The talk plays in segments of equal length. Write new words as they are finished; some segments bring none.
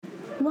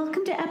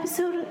Welcome to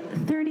episode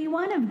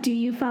 31 of Do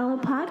You Follow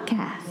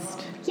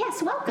Podcast.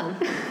 Yes, welcome.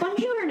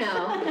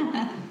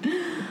 Buongiorno.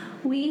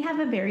 We have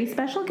a very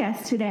special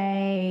guest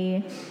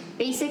today.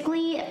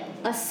 Basically,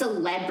 a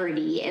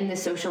celebrity in the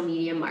social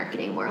media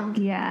marketing world.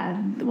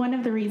 Yeah, one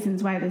of the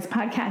reasons why this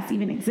podcast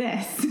even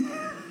exists.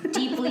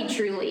 Deeply,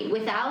 truly.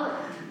 Without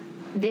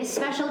this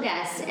special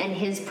guest and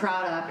his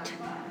product,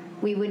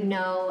 we would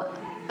know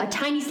a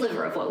tiny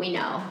sliver of what we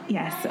know.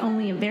 Yes,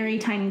 only a very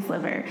tiny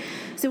sliver.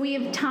 So we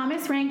have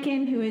Thomas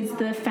Rankin, who is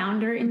the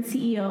founder and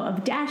CEO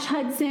of Dash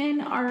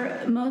Hudson,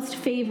 our most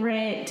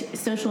favorite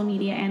social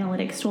media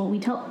analytics tool. We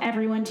tell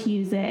everyone to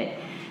use it,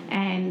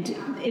 and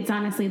it's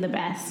honestly the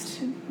best.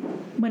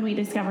 When we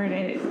discovered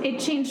it, it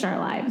changed our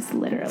lives,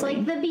 literally. It's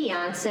like the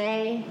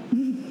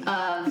Beyonce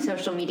of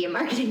social media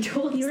marketing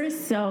tools. You're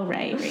so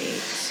right,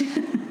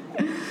 Rach.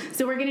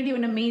 So we're going to do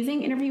an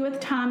amazing interview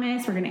with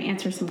Thomas. We're going to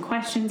answer some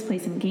questions, play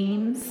some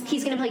games.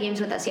 He's going to play games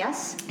with us,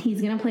 yes?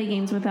 He's going to play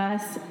games with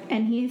us,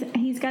 and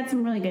he's got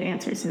some really good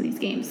answers to these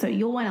games, so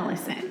you'll want to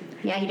listen.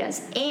 Yeah, he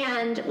does.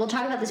 And we'll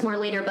talk about this more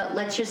later, but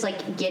let's just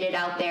get it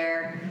out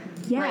there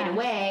right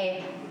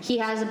away. He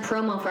has a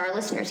promo for our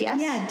listeners, yes?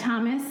 Yeah,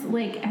 Thomas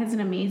has an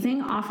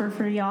amazing offer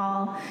for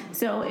y'all.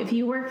 So if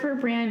you work for a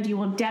brand, you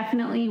will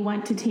definitely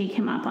want to take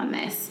him up on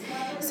this.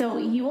 So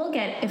you will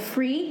get a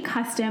free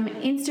custom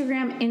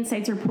Instagram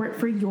Insights report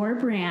for your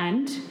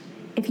brand.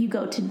 If you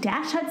go to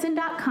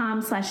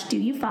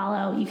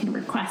dashhudson.com/doyoufollow, you can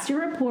request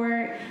your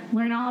report,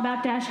 learn all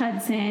about Dash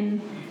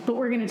Hudson, but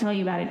we're going to tell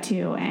you about it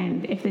too.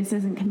 And if this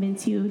doesn't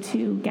convince you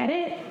to get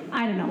it,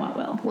 I don't know what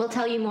will. We'll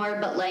tell you more,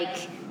 but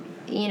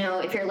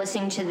if you're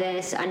listening to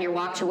this on your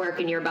walk to work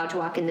and you're about to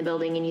walk in the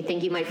building and you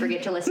think you might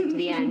forget to listen to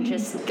the end,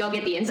 just go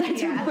get the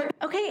Insights report.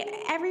 Okay,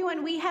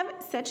 everyone, we have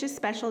such a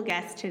special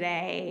guest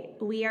today.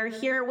 We are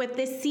here with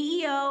the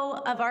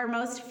CEO of our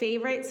most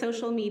favorite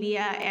social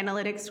media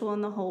analytics tool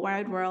in the whole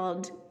wide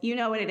world. You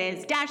know what it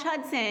is, Dash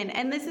Hudson,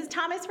 and this is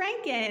Thomas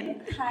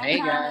Rankin. Hi, Hey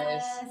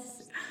Thomas.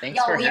 guys,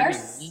 thanks for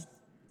having me.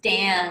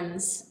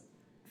 Stans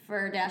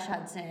for Dash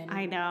Hudson.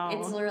 I know.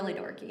 It's literally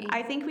dorky.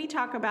 I think we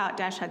talk about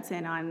Dash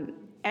Hudson on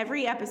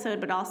every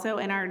episode, but also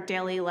in our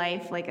daily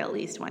life, at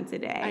least once a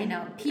day. I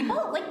know.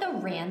 People, the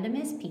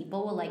randomest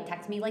people will,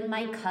 text me,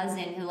 my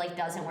cousin who,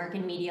 doesn't work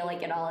in media,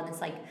 at all, and it's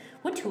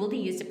what tool do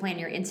you use to plan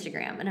your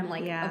Instagram? And I'm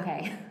like,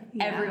 okay,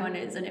 everyone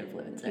is an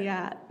influencer.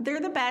 Yeah,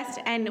 they're the best,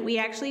 and we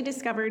actually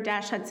discovered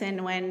Dash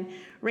Hudson when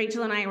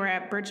Rachel and I were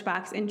at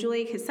Birchbox, and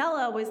Julia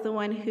Casella was the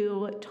one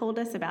who told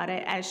us about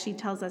it, as she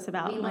tells us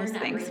about most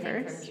things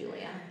first. From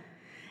Julia.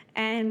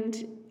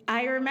 And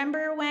I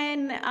remember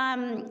when,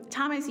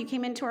 Thomas, you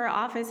came into our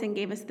office and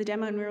gave us the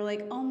demo, and we were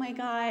like, oh my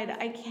God,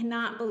 I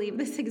cannot believe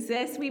this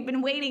exists. We've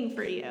been waiting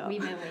for you.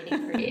 We've been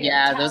waiting for you.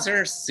 Yeah, those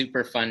are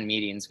super fun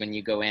meetings when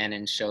you go in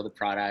and show the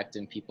product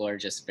and people are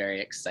just very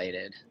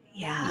excited.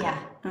 Yeah.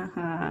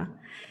 Uh-huh.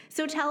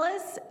 So tell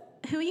us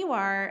who you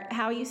are,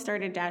 how you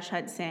started Dash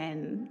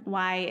Hudson,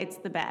 why it's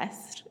the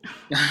best.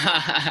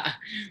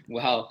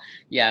 Well,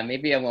 yeah,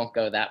 maybe I won't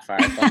go that far.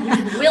 But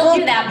We'll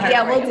do that part.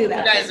 Yeah, we'll do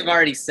that. you guys have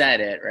already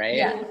said it, right?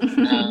 Yeah.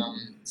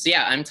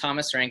 I'm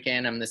Thomas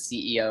Rankin. I'm the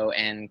CEO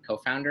and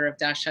co-founder of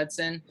Dash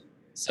Hudson.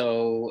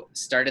 So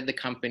started the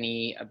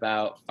company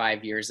about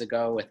 5 years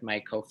ago with my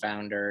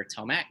co-founder,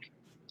 Tomek.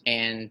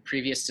 And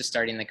previous to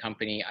starting the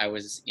company, I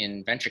was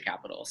in venture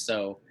capital.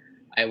 So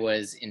I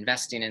was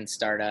investing in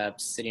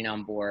startups, sitting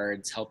on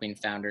boards, helping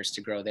founders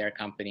to grow their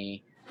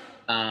company.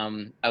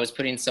 I was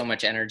putting so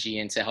much energy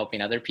into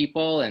helping other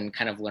people and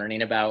kind of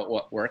learning about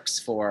what works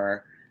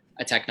for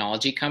a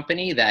technology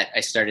company that I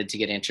started to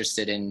get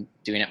interested in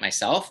doing it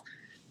myself.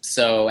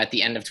 So at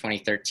the end of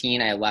 2013,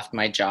 I left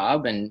my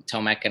job and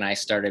Tomek and I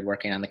started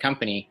working on the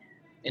company.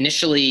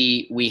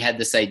 Initially, we had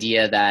this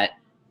idea that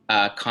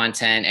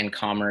content and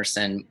commerce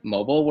and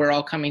mobile were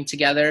all coming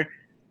together.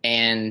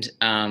 And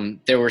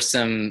there were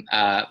some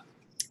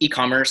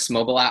e-commerce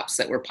mobile apps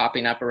that were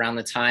popping up around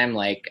the time,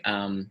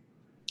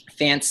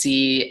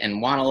 Fancy and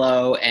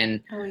Wanalo.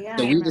 And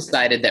so we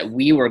decided that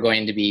we were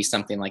going to be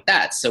something like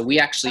that. So we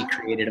actually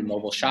created a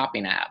mobile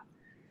shopping app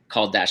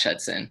called Dash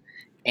Hudson.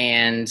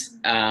 And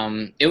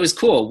it was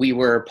cool. We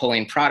were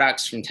pulling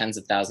products from tens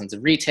of thousands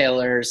of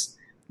retailers.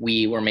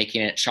 We were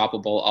making it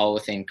shoppable all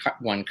within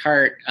one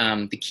cart.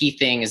 The key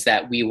thing is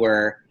that we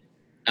were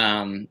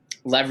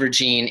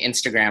leveraging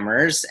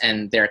Instagrammers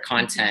and their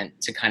content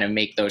to kind of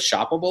make those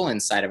shoppable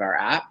inside of our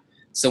app.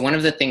 So one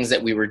of the things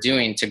that we were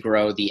doing to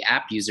grow the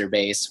app user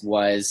base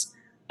was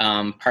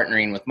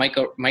partnering with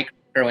micro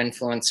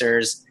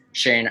influencers,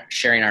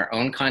 sharing our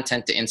own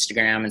content to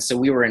Instagram. And so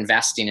we were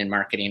investing in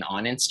marketing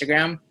on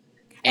Instagram.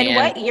 And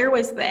what year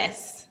was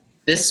this?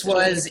 This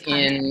was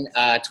in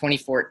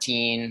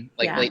 2014,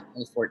 late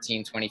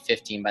 2014,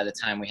 2015, by the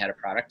time we had a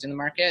product in the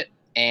market.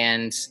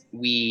 And so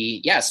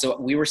we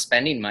were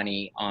spending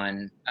money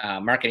on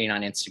marketing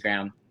on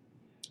Instagram,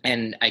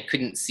 and I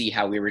couldn't see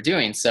how we were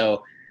doing.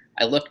 So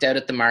I looked out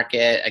at the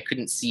market. I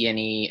couldn't see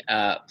any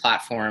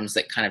platforms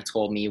that kind of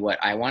told me what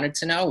I wanted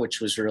to know,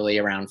 which was really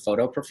around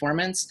photo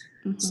performance.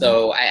 Mm-hmm.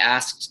 So I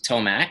asked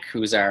Tomek,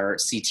 who's our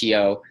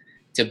CTO,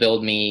 to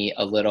build me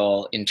a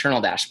little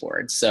internal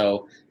dashboard.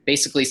 So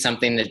basically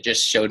something that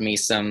just showed me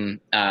some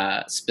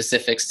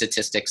specific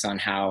statistics on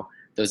how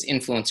those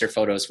influencer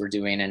photos were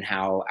doing and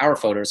how our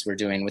photos were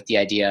doing, with the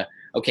idea,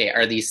 okay,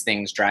 are these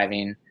things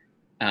driving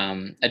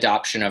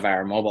adoption of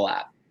our mobile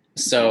app?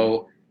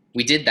 So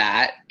we did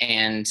that,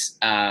 and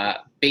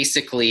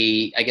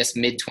basically, I guess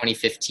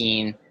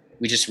mid-2015,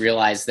 we just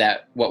realized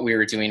that what we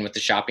were doing with the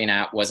shopping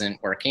app wasn't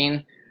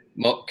working.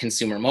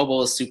 Consumer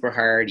mobile is super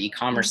hard.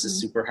 E-commerce is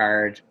super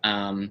hard.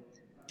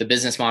 The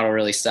business model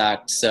really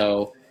sucked.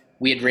 So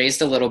we had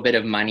raised a little bit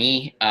of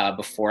money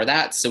before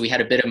that. So we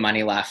had a bit of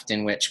money left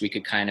in which we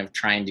could kind of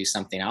try and do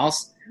something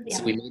else. Yeah.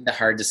 So we made the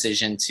hard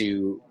decision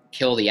to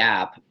kill the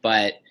app,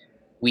 but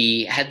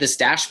we had this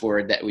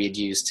dashboard that we had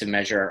used to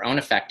measure our own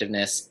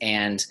effectiveness.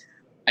 And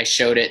I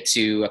showed it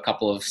to a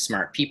couple of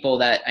smart people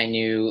that I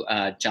knew,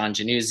 John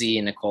Januzzi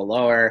and Nicole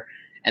Lower,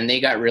 and they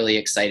got really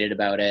excited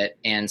about it.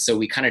 And so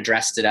we kind of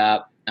dressed it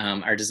up,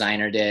 our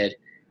designer did,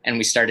 and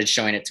we started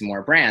showing it to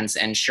more brands.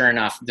 And sure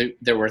enough,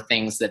 there were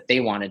things that they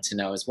wanted to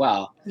know as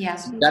well. Yeah.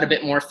 So we got a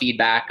bit more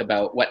feedback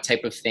about what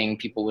type of thing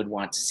people would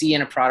want to see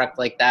in a product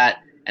like that.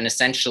 And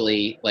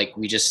essentially, like,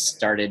 we just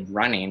started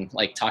running,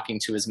 like talking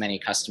to as many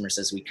customers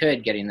as we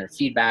could, getting their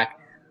feedback,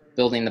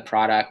 building the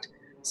product.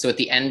 So at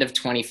the end of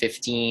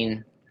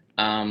 2015,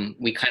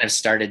 we kind of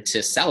started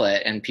to sell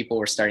it and people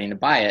were starting to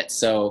buy it.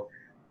 So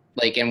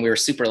like, and we were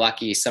super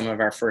lucky. Some of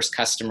our first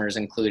customers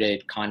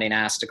included Condé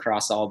Nast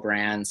across all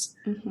brands,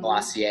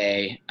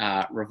 Glossier,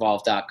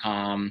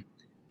 Revolve.com,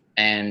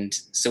 and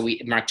so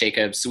Marc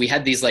Jacobs. So we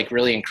had these like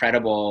really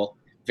incredible,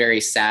 very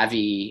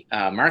savvy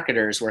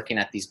marketers working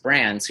at these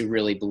brands who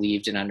really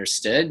believed and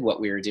understood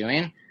what we were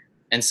doing.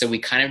 And so we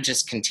kind of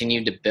just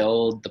continued to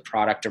build the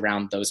product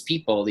around those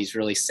people, these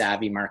really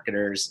savvy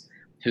marketers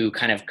who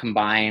kind of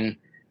combine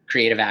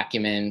creative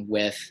acumen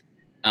with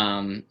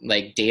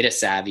like data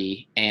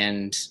savvy.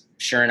 And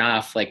sure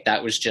enough, like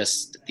that was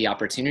just the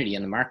opportunity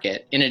in the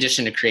market, in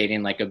addition to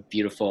creating like a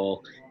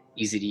beautiful,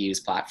 easy to use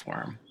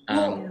platform.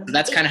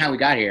 That's kind of how we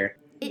got here.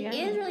 It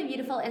is really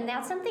beautiful, and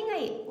that's something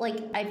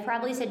I've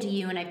probably said to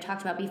you and I've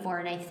talked about before,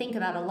 and I think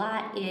about a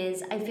lot,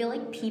 is I feel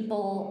like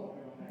people,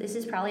 this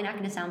is probably not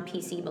going to sound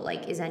PC, but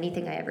like, is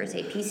anything I ever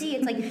say PC?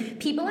 It's like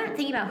people aren't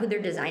thinking about who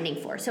they're designing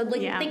for. So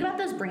like, think about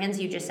those brands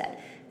you just said: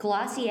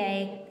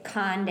 Glossier,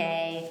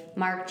 Condé,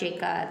 Marc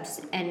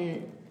Jacobs,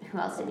 and who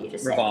else did you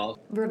just say?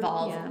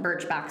 Revolve,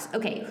 Birchbox.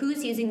 Okay,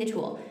 who's using the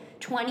tool?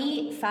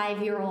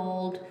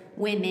 25-year-old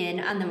women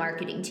on the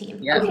marketing team.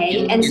 Yeah,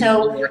 okay, and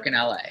so work in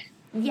LA.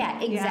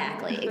 Yeah,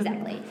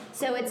 exactly.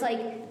 So it's like,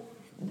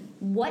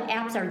 what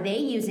apps are they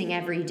using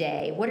every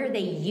day? What are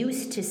they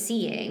used to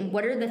seeing?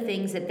 What are the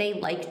things that they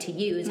like to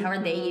use? How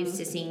are they used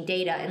to seeing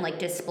data, and like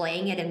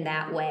displaying it in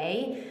that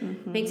way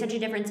makes such a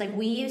difference. Like,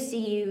 we used to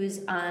use,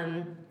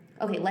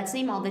 okay, let's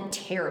name all the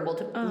terrible,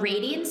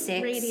 Radiant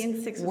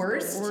 6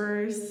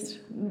 worst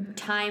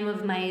time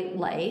of my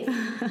life.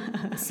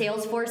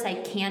 Salesforce, I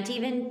can't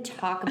even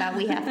talk about.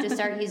 We have to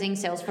start using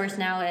Salesforce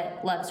now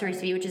at Love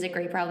Stories TV, which is a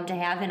great problem to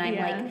have, and I'm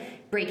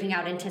like breaking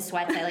out into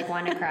sweats. I like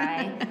want to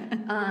cry.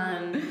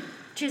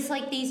 Just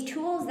like these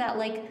tools that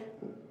like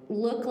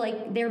look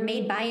like they're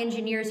made by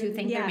engineers who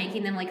think they're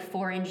making them like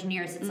for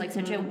engineers. It's like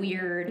such a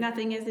weird,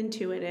 nothing is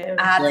intuitive,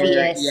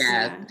 obvious.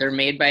 They're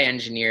made by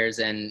engineers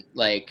and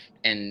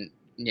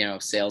you know,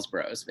 sales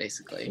bros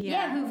basically.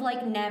 Who've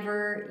like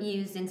never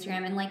used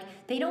Instagram, and like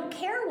they don't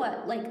care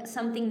what like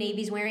something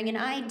Navy's wearing and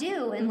I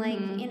do, and like,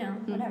 you know,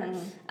 whatever.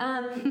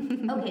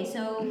 Okay,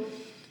 so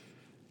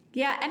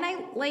yeah, and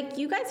I like,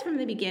 you guys from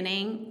the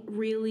beginning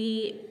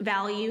really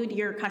valued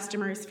your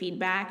customers'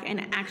 feedback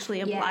and actually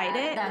applied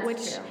it,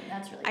 which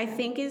that's really I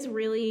think is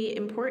really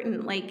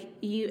important. Like,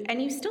 you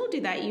still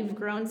do that. You've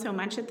grown so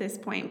much at this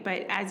point,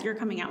 but as you're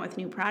coming out with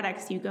new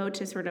products, you go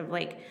to sort of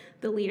like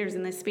the leaders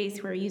in this space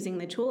who are using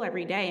the tool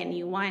every day, and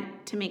you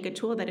want to make a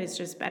tool that is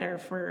just better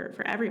for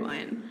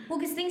everyone. Well,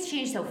 because things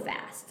change so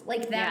fast.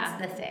 Like,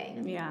 that's the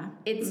thing. Yeah.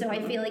 It's so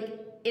I feel like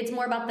it's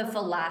more about the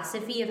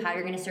philosophy of how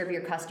you're going to serve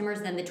your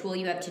customers than the tool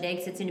you have today,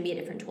 because it's going to be a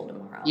different tool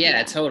tomorrow.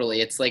 Yeah,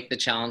 totally. It's like the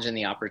challenge and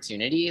the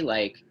opportunity.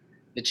 Like,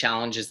 the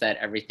challenge is that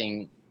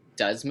everything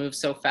does move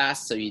so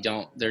fast, so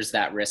there's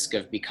that risk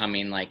of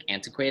becoming like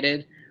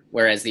antiquated,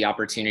 whereas the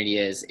opportunity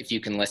is, if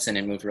you can listen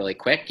and move really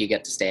quick, you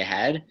get to stay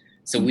ahead.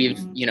 So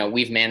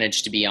we've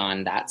managed to be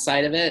on that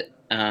side of it,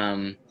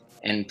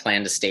 and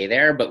plan to stay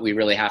there, but we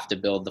really have to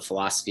build the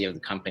philosophy of the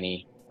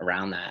company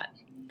around that.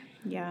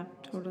 Yeah,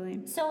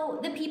 totally. So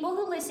the people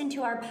who listen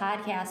to our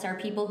podcast are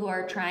people who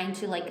are trying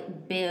to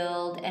like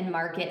build and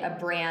market a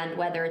brand,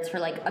 whether it's for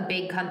like a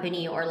big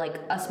company or like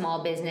a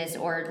small business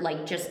or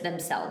like just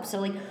themselves.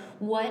 So like,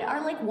 what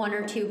are like one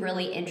or two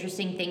really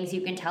interesting things you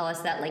can tell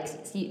us that like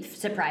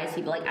surprise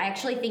people? Like, I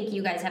actually think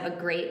you guys have a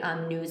great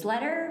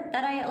newsletter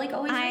that I like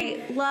always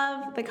read. I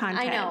love the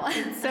content. I know.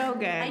 It's so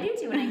good. I do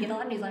too, and I get a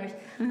lot of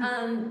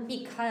newsletters.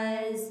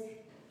 Because,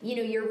 you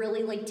know, you're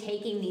really like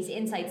taking these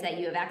insights that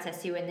you have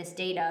access to in this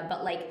data,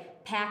 but like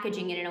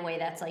packaging it in a way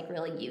that's like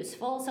really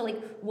useful. So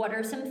like, what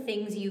are some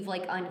things you've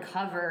like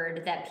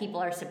uncovered that people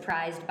are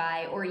surprised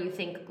by, or you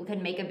think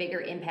could make a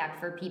bigger impact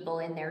for people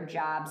in their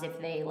jobs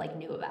if they like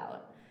knew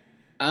about?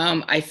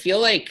 I feel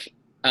like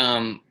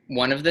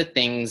one of the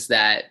things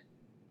that,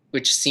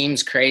 which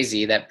seems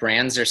crazy, that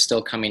brands are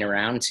still coming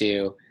around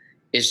to,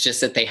 is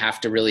just that they have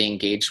to really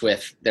engage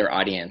with their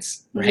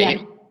audience, right?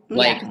 Yeah.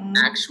 Like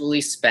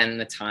actually spend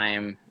the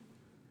time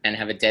and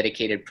have a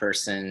dedicated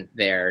person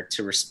there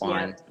to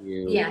respond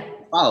to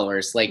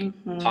followers, like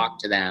talk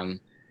to them,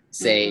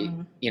 say,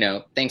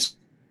 thanks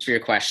for your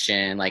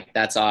question, like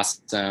that's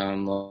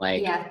awesome,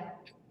 like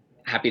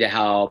happy to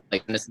help,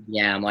 like this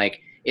DM,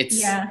 like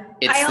it's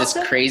this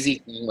crazy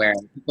thing where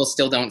people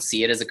still don't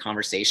see it as a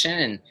conversation,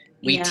 and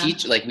we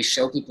teach, like we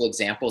show people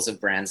examples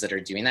of brands that are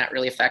doing that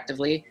really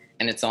effectively,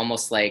 and it's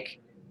almost like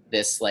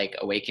this like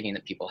awakening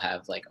that people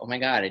have, like, oh my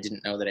God, I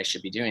didn't know that I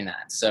should be doing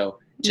that. So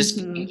just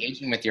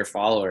engaging with your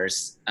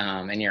followers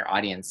and your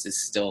audience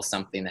is still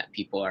something that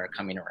people are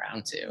coming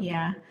around to.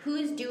 Yeah.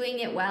 Who's doing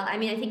it well? I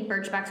mean, I think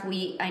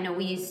Birchbox, I know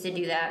we used to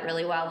do that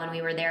really well when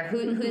we were there.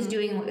 Who's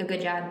doing a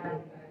good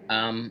job?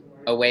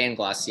 Away and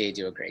Glossier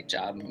do a great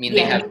job. I mean, they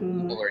have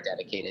people who are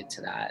dedicated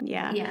to that.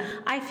 Yeah.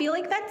 I feel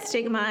like that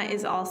stigma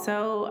is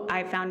also,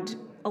 I found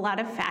a lot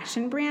of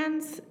fashion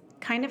brands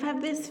kind of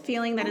have this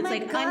feeling that it's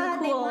like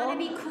uncool. They want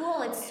to be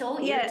cool. It's so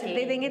irritating.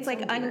 They think it's like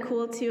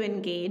uncool to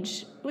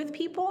engage with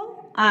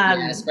people.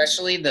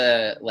 Especially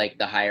the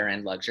higher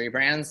end luxury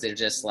brands. They're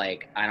just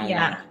like, I don't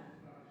want.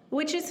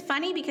 Which is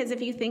funny because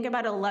if you think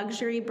about a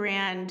luxury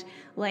brand,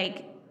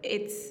 like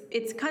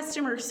it's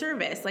customer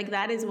service. Like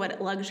that is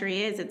what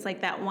luxury is. It's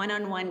like that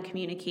one-on-one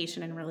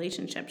communication and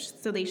relationships.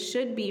 So they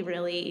should be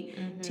really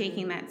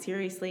taking that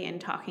seriously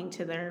and talking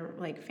to their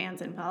like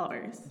fans and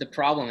followers. The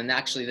problem, and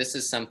actually this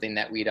is something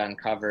that we'd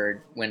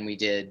uncovered when we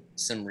did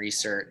some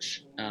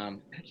research. I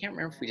can't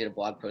remember if we did a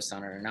blog post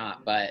on it or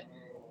not, but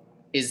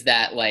is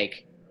that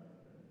like,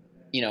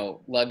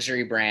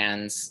 luxury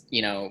brands,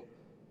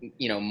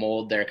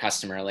 mold their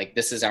customer, like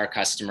this is our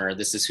customer,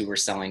 this is who we're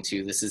selling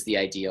to, this is the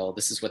ideal,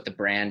 this is what the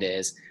brand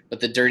is. But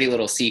the dirty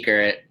little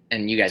secret,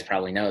 and you guys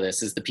probably know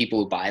this, is the people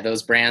who buy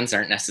those brands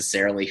aren't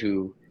necessarily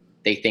who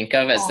they think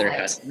of as their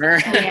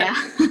customer.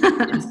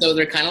 And so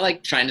they're kind of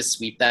like trying to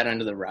sweep that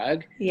under the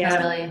rug.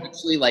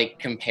 Actually like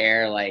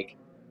compare, like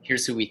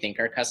here's who we think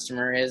our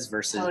customer is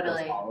versus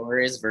the follower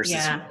is versus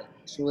who they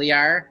actually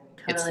are.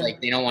 It's like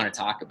they don't want to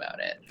talk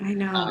about it. I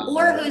know.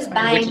 Or who's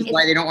buying. Which is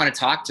why they don't want to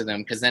talk to them,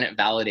 because then it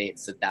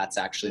validates that that's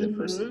actually the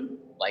person who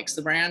likes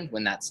the brand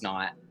when that's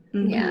not.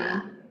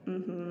 Yeah.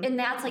 And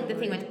that's like the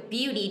thing with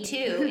beauty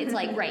too. It's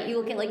like, right, you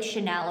look at like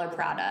Chanel or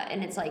Prada,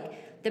 and it's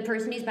like the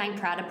person who's buying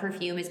Prada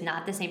perfume is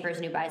not the same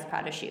person who buys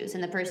Prada shoes.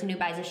 And the person who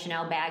buys a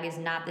Chanel bag is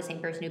not the same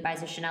person who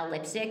buys a Chanel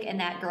lipstick. And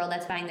that girl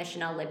that's buying the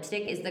Chanel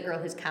lipstick is the girl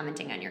who's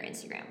commenting on your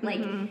Instagram.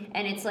 Like,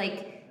 and it's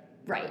like,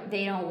 right,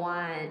 they don't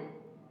want...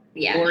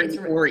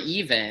 or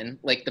even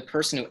like the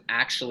person who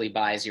actually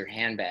buys your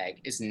handbag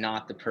is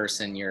not the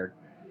person you're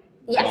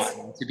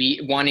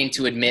wanting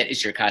to admit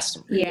is your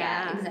customer.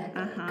 Yeah,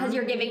 exactly. Because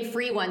you're giving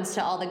free ones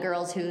to all the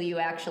girls who you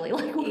actually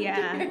like.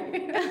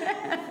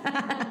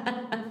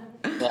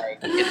 Like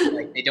it's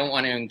like they don't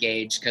want to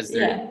engage because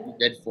they're too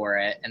good for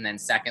it, and then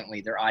secondly,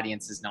 their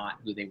audience is not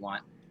who they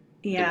want.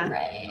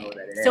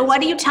 So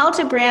what do you tell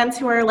to brands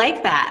who are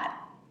like that?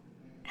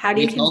 How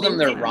do you tell them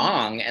they're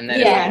wrong, and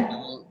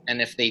then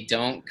if they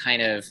don't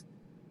kind of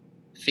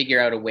figure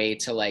out a way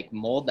to like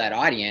mold that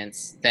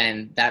audience,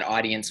 then that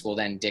audience will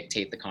then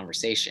dictate the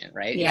conversation,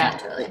 right? Yeah,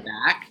 if you pull it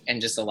back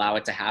and just allow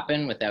it to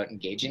happen without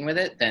engaging with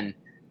it, then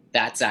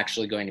that's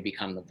actually going to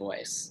become the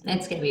voice.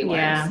 It's going to be worse.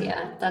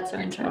 Yeah, that's so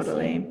interesting.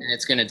 Totally. And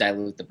it's going to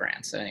dilute the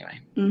brand. So anyway,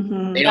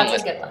 they don't listen.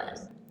 That's a good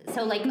one.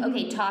 So like,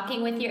 okay,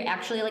 talking with your,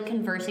 actually like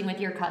conversing with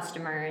your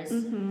customers,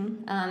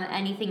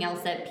 anything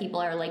else that people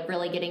are like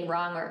really getting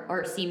wrong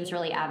or seems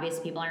really obvious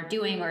people aren't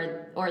doing,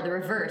 or the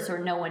reverse, or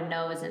no one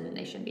knows and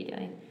they should be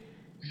doing?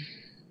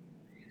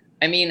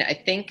 I mean, I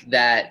think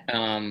that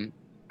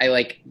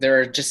there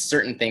are just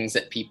certain things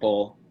that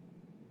people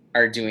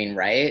are doing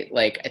right.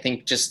 Like, I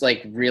think just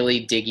like really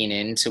digging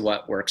into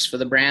what works for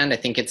the brand. I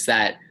think it's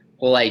that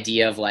whole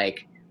idea of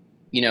like,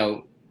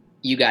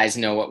 you guys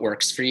know what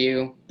works for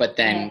you, but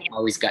then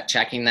always gut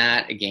checking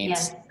that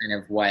against kind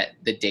of what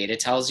the data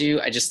tells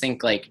you. I just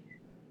think like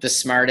the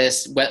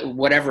smartest,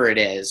 whatever it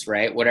is,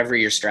 right? Whatever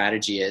your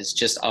strategy is,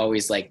 just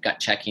always like gut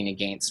checking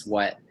against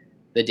what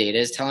the data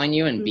is telling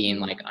you and being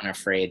like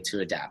unafraid to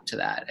adapt to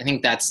that. I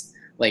think that's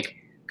like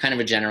kind of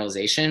a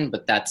generalization,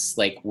 but that's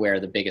like where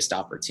the biggest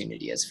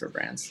opportunity is for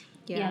brands.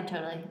 Yeah,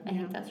 totally. I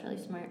think that's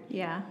really smart.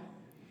 Yeah.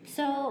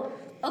 So,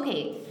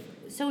 okay.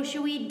 So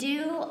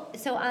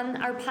so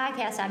on our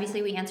podcast,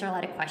 obviously we answer a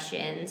lot of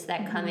questions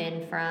that come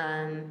in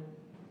from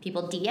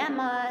people DM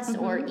us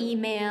or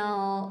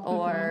email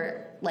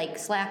or like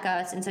Slack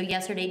us. And so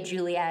yesterday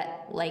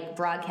Juliet like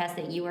broadcast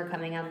that you were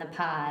coming on the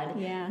pod,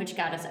 which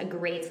got us a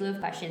great slew of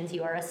questions.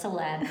 You are a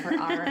celeb for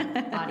our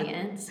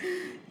audience.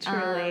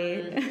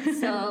 Truly.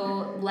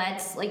 So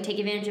let's like take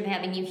advantage of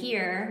having you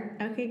here.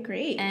 Okay,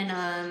 great.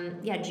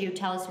 And Ju,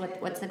 tell us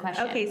what's the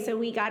question. Okay, so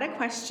we got a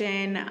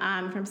question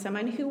from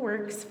someone who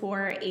works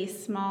for a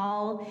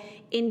small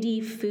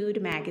indie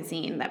food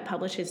magazine that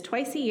publishes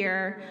twice a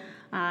year.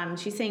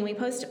 She's saying we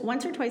post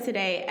once or twice a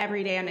day,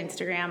 every day on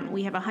Instagram.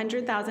 We have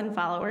 100,000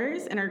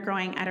 followers and are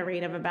growing at a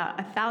rate of about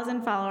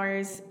 1,000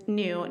 followers,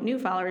 new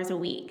followers a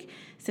week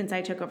since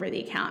I took over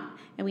the account.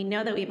 And we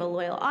know that we have a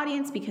loyal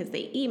audience because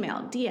they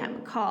email,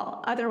 DM,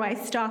 call,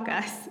 otherwise stalk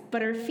us,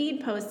 but our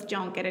feed posts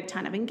don't get a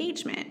ton of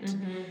engagement.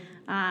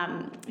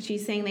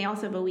 She's saying they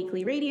also have a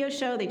weekly radio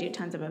show. They do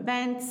tons of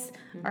events.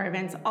 Our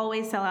events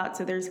always sell out,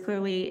 so there's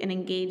clearly an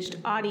engaged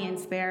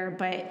audience there,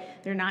 but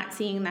they're not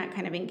seeing that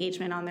kind of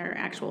engagement on their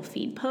actual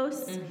feed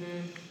posts.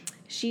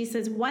 She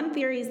says one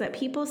theory is that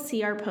people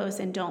see our posts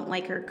and don't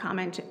like or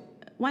comment.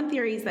 One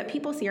theory is that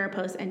people see our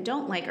posts and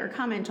don't like or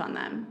comment on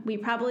them. We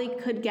probably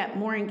could get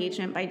more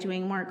engagement by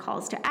doing more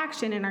calls to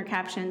action in our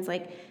captions,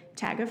 like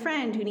tag a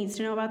friend who needs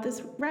to know about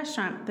this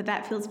restaurant, but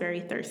that feels very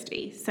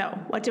thirsty. So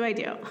what do I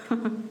do?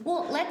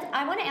 Well,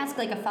 I want to ask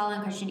like a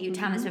follow-on question to you,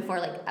 Thomas, before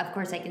like, of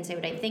course I can say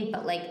what I think,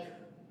 but like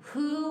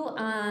who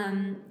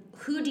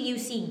do you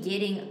see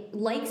getting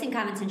likes and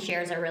comments and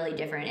shares are really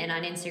different. And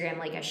on Instagram,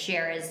 like a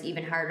share is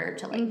even harder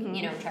to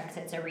like, track because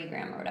it's a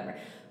regram or whatever.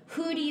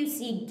 Who do you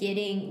see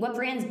what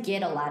brands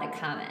get a lot of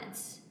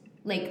comments?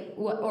 Like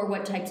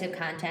what types of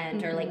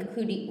content or like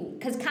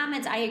because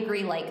comments, I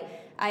agree, like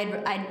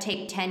I'd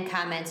take 10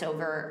 comments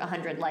over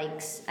 100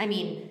 likes. I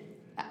mean,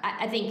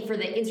 I think for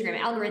the Instagram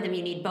algorithm,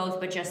 you need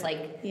both, but just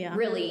like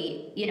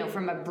really,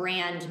 from a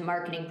brand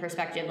marketing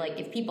perspective, like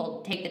if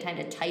people take the time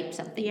to type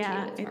something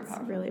too, it's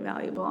really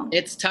valuable.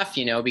 It's tough,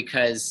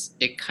 because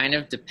it kind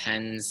of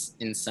depends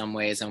in some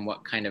ways on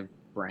what kind of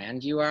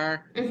brand you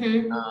are,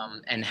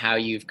 and how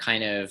you've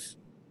kind of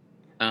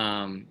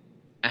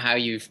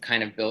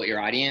built your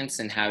audience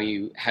and how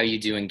you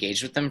do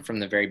engage with them from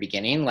the very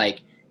beginning.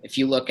 Like if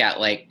you look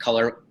at like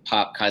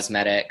ColourPop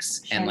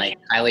Cosmetics and like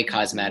Kylie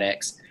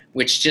Cosmetics,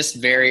 which just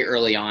very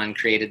early on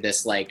created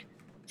this like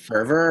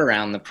fervor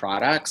around the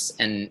products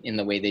and in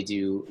the way they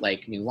do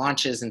like new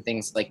launches and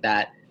things like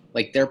that,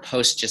 like their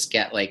posts just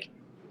get like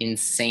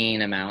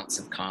insane amounts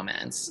of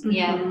comments.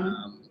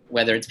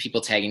 Whether it's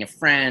people tagging a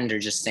friend or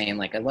just saying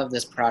like, I love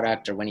this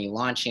product or when are you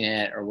launching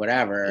it or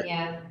whatever.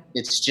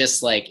 It's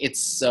just like, it's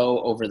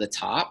so over the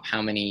top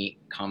how many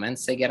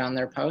comments they get on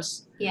their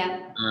posts.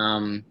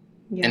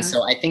 And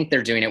so I think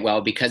they're doing it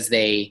well because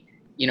they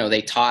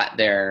taught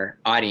their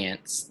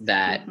audience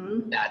that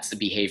that's the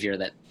behavior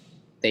that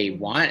they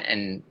want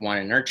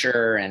to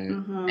nurture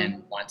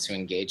and want to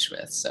engage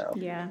with. So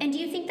And do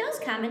you think those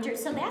commenters?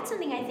 So that's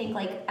something I think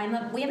like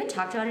we haven't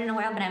talked about it in a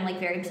while, but I'm like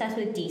very obsessed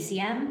with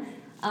DCM.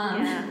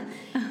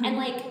 And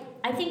like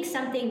I think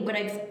what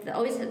I've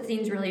always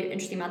seen is really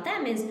interesting about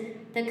them is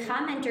the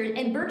commenters,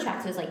 and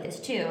Birchbox was like this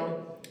too.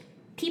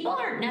 People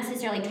aren't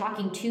necessarily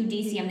talking to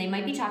DCM; they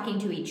might be talking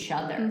to each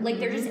other. Like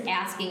they're just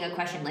asking a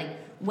question, like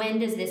when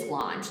does this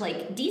launch?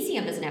 Like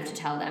DCM doesn't have to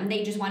tell them;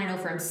 they just want to know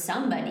from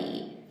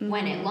somebody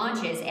when it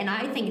launches. And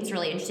I think it's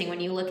really interesting when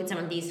you look at some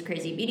of these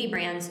crazy beauty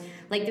brands.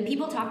 Like the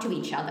people talk to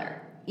each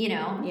other,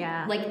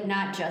 like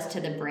not just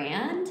to the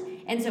brand.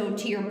 And so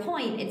to your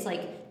point, it's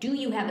like, do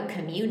you have a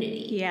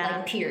community?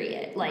 Like,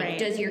 period. Like,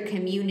 does your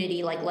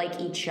community,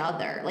 like each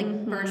other? Like,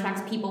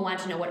 Birchbox people want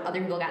to know what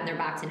other people got in their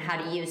box and how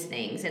to use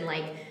things. And,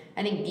 like,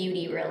 I think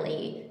beauty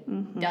really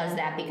does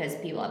that because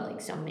people have,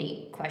 like, so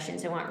many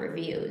questions and want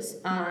reviews.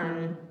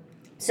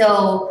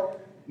 So...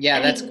 Yeah,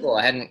 that's cool.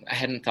 I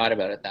hadn't thought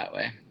about it that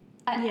way.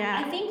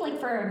 I think,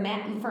 like, for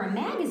a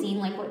magazine,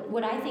 like,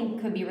 what I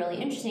think could be really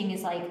interesting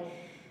is, like,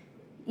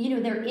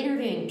 they're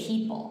interviewing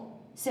people.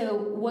 So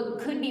what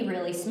could be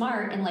really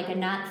smart and like a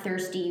not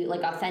thirsty,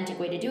 like authentic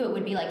way to do it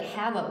would be like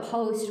have a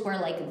post where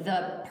like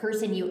the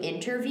person you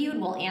interviewed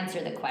will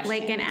answer the question.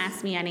 Like an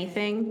ask me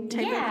anything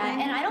type of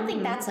thing. And I don't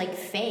think that's like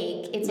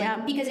fake. It's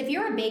like, because if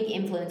you're a big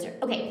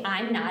influencer, okay,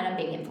 I'm not a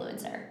big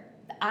influencer.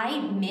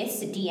 I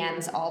miss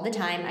DMs all the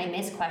time. I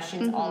miss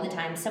questions all the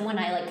time. Someone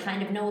I like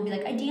kind of know will be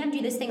like, I DM'd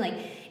you this thing. Like,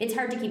 it's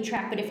hard to keep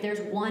track, but if there's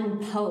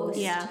one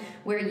post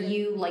where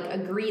you like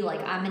agree,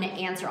 like I'm going to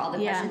answer all the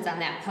questions on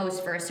that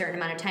post for a certain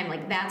amount of time,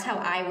 like that's how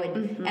I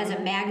would, as a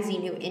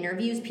magazine who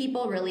interviews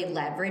people, really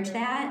leverage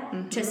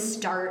that to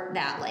start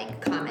that like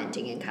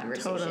commenting and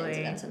conversations. Totally.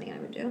 So that's something I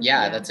would do.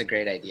 Yeah, that's a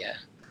great idea.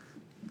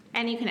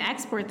 And you can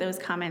export those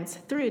comments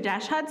through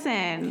Dash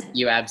Hudson.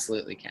 You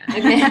absolutely can.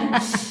 Okay.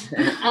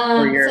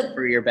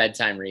 For your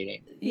bedtime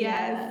reading.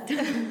 Yes.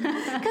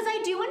 Because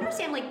I do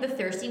understand, like, the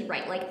thirsty,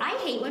 right? Like, I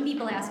hate when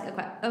people ask a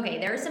question. Okay,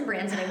 there are some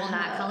brands that I will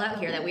not call out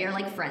here that we are,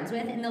 like, friends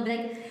with, and they'll be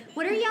like,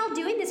 what are y'all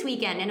doing this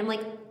weekend? And I'm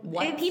like,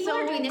 what It's people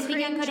are so doing this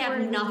weekend could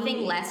have nothing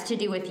cringeworthy. less to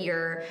do with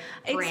your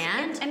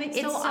brand. And it's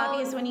so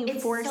obvious when you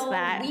it's force so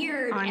that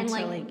weird onto and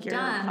like your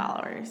dumb.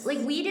 followers. Like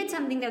we did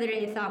something the other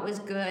day I thought was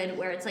good,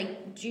 where it's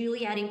like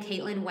Juliet and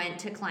Caitlin went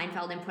to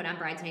Kleinfeld and put on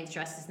bridesmaids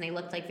dresses, and they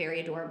looked like very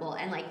adorable.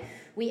 And like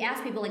we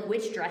asked people like,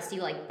 which dress do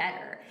you like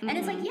better? And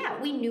it's like,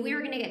 yeah, we knew we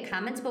were gonna get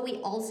comments, but we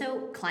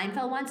also,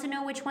 Kleinfeld wants to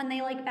know which one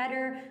they like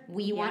better.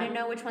 We want to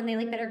know which one they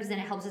like better, because then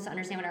it helps us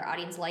understand what our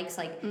audience likes.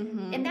 Like,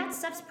 and that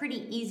stuff's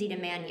pretty easy to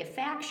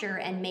manufacture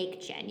and make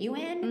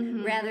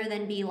genuine, rather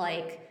than be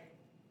like,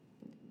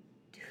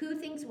 who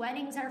thinks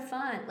weddings are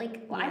fun?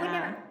 Like, well, I would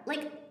never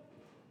like.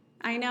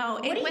 I know.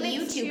 What do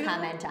you two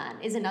comment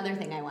on? Is another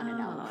thing I want to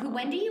know.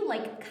 When do you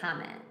like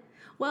comment?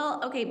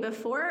 Well, okay,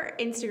 before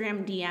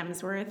Instagram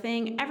DMs were a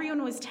thing,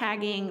 everyone was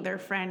tagging their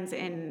friends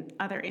in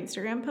other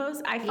Instagram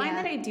posts. I find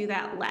that I do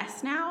that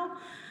less now.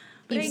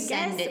 But You I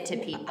send guess it to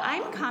people.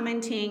 I'm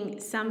commenting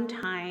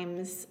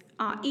sometimes,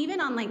 even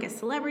on like a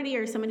celebrity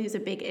or someone who's a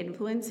big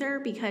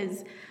influencer,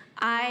 because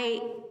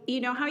you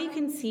know how you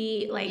can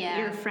see like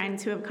your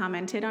friends who have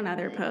commented on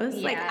other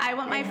posts? Like I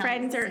want my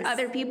friends or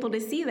other people to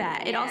see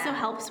that. It also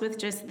helps with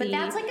just the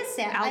that's like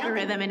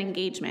algorithm and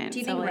engagement. Do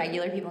you think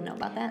regular people know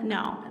about that?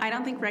 No, I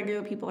don't think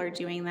regular people are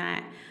doing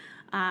that.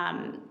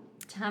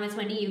 Thomas,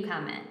 when do you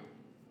comment?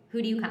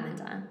 Who do you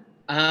comment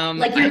on?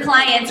 Like your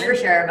clients for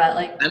sure, but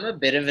like I'm a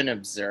bit of an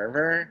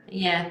observer.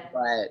 Yeah.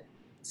 But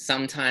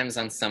sometimes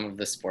on some of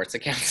the sports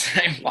accounts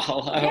I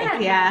follow,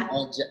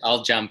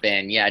 I'll jump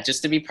in,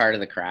 just to be part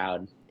of the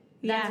crowd.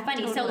 That's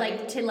funny. Totally. So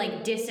like to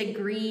like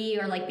disagree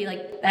or like be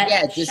like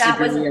that shot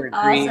was or agree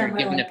awesome, or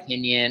give an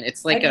opinion.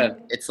 It's like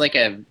it's like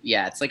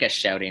a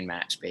shouting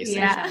match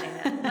basically.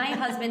 Yeah. My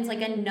husband's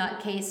like a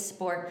nutcase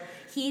sport.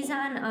 He's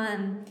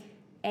on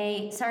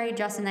sorry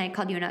Justin, I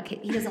called you a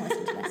nutcase. He doesn't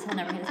listen to this. He'll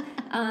never hear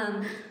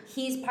this.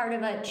 He's part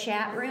of a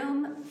chat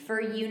room for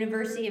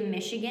University of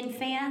Michigan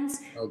fans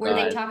where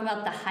they talk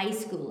about the high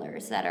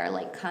schoolers that are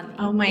like coming.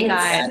 Oh my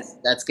God.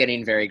 That's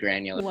getting very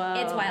granular. Whoa.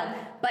 It's wild.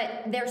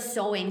 But they're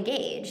so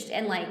engaged,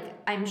 and like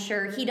I'm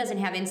sure he doesn't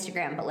have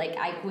Instagram, but like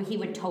he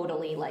would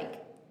totally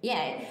like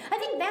I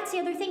think that's the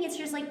other thing. It's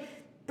just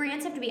like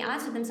brands have to be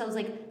honest with themselves,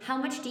 like how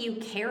much do you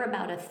care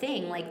about a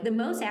thing? Like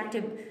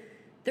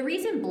the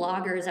reason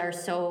bloggers are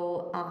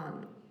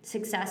so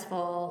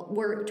successful,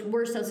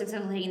 we're so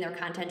successful taking their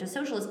content to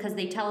social is because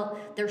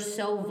they're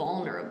so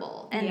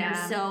vulnerable, and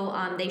they're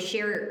so they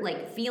share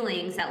like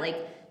feelings that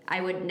like I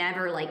would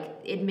never like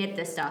admit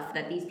the stuff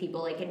that these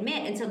people like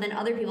admit, and so then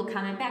other people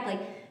comment back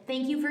like,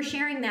 thank you for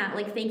sharing that,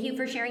 like thank you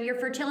for sharing your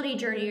fertility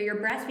journey or your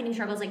breastfeeding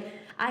struggles, like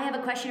I have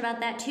a question about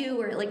that too,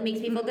 or it like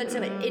makes me feel good.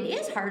 So it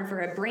is hard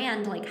for a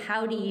brand, like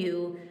how do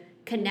you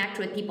connect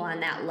with people on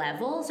that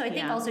level? So I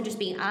think also just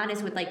being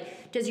honest with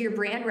like, does your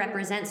brand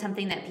represent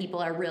something that people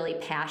are really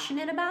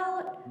passionate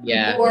about?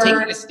 Yeah, or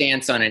taking a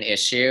stance on an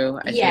issue.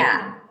 I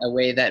think a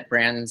way that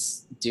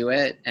brands do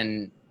it,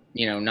 and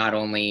not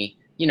only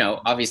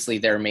obviously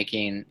they're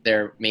making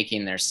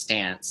their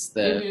stance.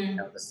 The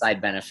the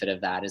side benefit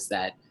of that is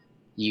that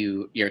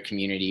your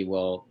community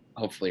will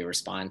hopefully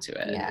respond to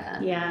it.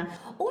 Yeah.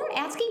 Or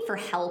asking for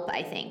help,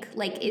 I think,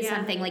 like is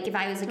something like if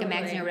I was like a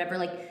magazine or whatever,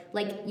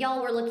 like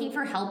y'all were looking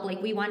for help,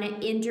 like we want to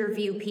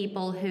interview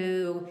people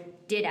who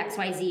did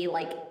XYZ,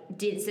 like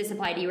does this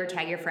apply to you or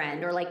tag your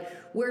friend, or like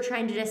we're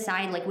trying to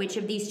decide like which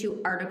of these two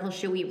articles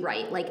should we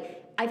write.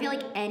 Like I feel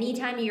like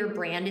anytime your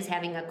brand is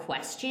having a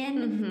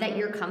question that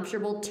you're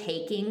comfortable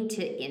taking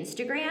to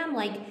Instagram,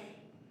 like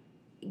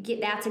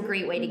that's a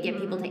great way to get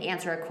people to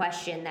answer a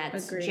question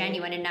that's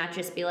genuine and not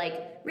just be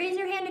like, raise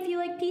your hand if you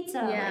like pizza.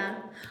 Yeah.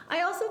 Like,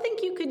 I also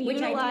think you could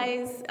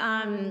utilize,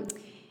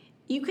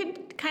 you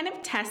could kind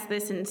of test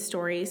this in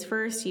stories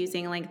first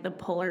using like the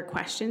polar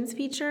questions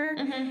feature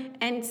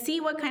and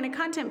see what kind of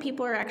content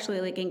people are actually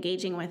like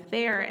engaging with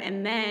there,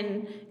 and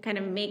then kind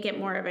of make it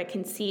more of a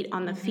conceit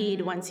on the feed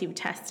once you've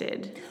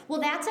tested. Well,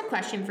 that's a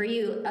question for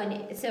you.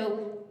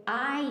 So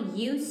I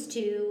used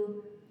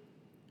to...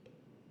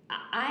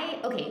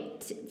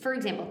 for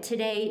example,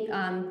 today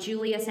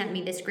Julia sent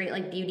me this great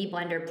like beauty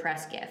blender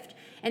press gift,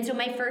 and so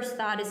my first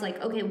thought is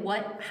like, okay,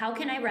 how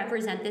can I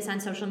represent this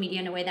on social media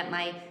in a way that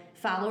my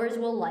followers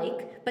will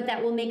like, but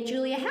that will make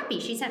Julia happy?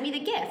 She sent me the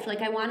gift,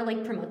 like I want to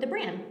like promote the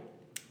brand.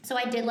 So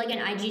I did like an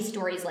IG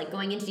stories, like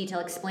going into detail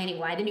explaining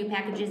why the new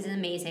package is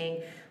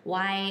amazing,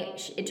 why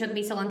it took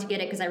me so long to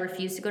get it because I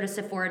refused to go to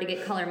Sephora to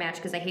get color match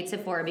because I hate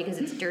Sephora because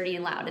it's dirty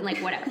and loud and like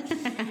whatever.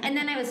 And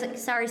then I was like,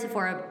 sorry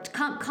Sephora,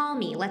 call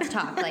me, let's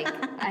talk. Like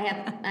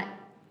I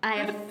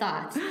have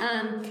thoughts.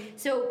 And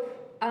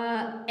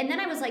then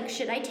I was like,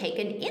 should I take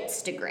an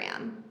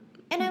Instagram?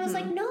 And I was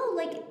like, no,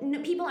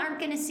 people aren't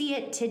going to see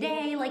it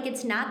today. Like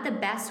it's not the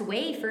best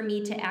way for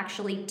me to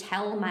actually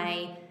tell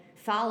my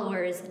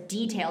followers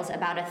details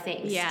about a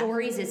thing.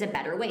 Stories is a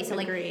better way. So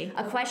like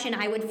a question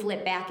I would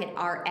flip back at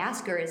our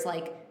asker is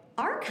like,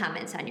 are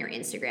comments on your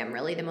Instagram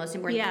really the most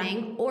important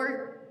thing?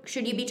 Or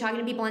should you be talking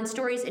to people on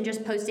stories and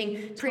just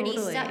posting pretty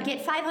stuff?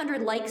 Get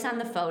 500 likes on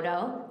the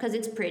photo because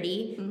it's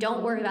pretty.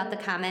 Don't worry about the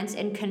comments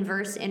and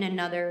converse in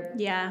another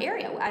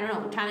area. I don't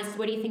know. Thomas,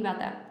 what do you think about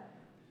that?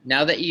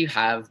 now that you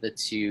have the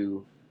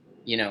two,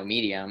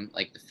 medium,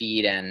 like the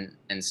feed and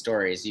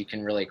stories, you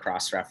can really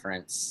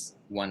cross-reference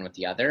one with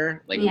the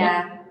other. Like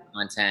what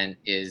content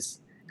is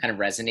kind of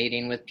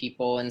resonating with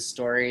people in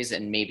stories,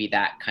 and maybe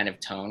that kind of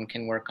tone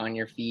can work on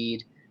your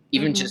feed.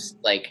 Even just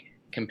like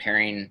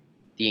comparing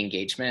the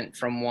engagement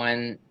from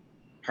one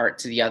part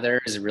to the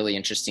other is a really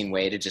interesting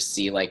way to just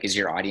see, like, is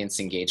your audience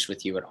engaged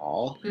with you at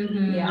all?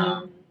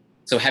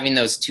 So having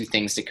those two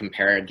things to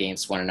compare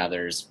against one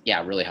another is,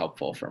 really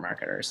helpful for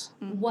marketers.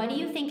 What do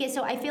you think is,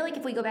 so I feel like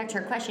if we go back to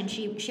her question,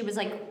 she was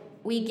like,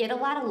 we get a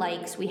lot of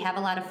likes, we have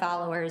a lot of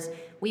followers,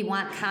 we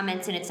want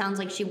comments, and it sounds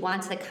like she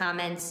wants the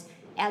comments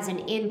as an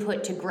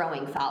input to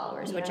growing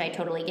followers, which I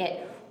totally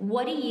get.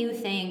 What do you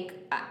think,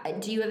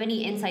 do you have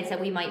any insights that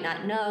we might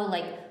not know?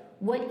 Like,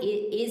 what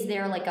is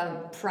there like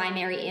a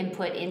primary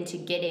input into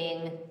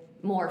getting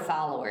more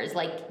followers?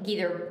 Like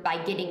either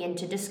by getting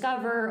into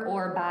Discover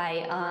or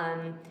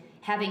by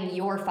having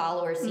your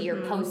followers see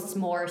your posts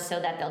more so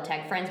that they'll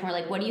tag friends more?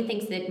 Like, what do you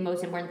think is the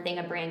most important thing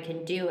a brand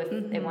can do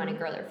if they want to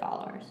grow their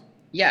followers?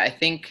 Yeah, I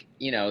think,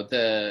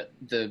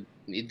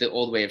 the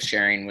old way of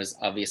sharing was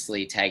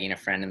obviously tagging a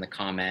friend in the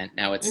comment.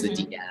 Now it's the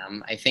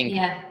DM. I think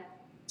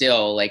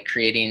still, like,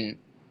 creating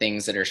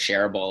things that are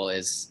shareable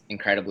is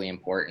incredibly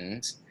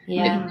important.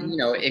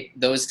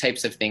 Those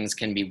types of things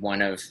can be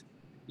one of,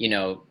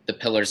 the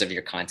pillars of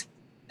your content.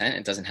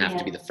 It doesn't have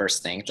to be the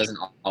first thing. It doesn't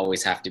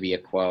always have to be a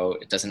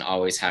quote. It doesn't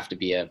always have to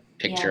be a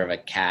picture of a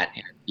cat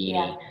in a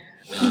beanie.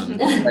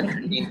 But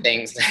creating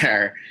things that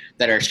are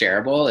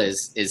shareable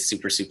is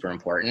super, super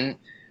important.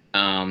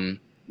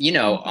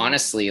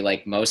 Honestly,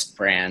 like most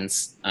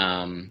brands,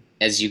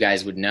 as you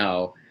guys would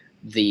know,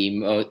 the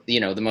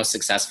most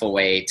successful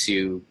way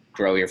to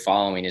grow your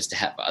following is to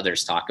have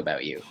others talk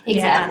about you.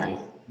 Exactly.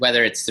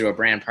 Whether it's through a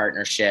brand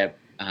partnership,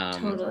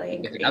 with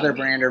another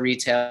brand or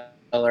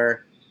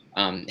retailer.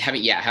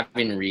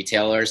 Having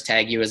retailers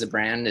tag you as a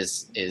brand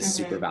is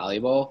super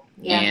valuable.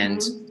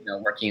 And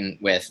working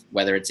with,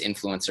 whether it's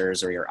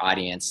influencers or your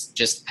audience,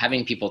 just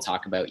having people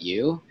talk about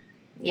you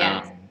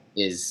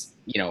is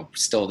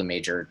still the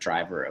major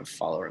driver of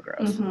follower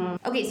growth.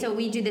 Okay, so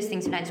we do this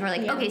thing sometimes. We're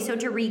like, okay, so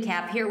to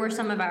recap, here were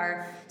some of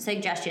our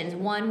suggestions.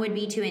 One would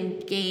be to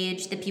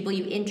engage the people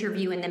you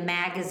interview in the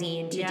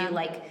magazine to do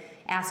like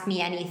Ask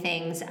Me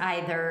Anythings,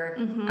 either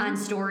on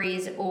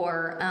stories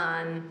or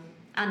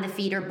on the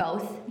feed, or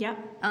both.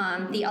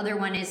 The other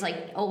one is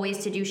like always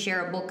to do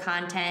shareable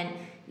content,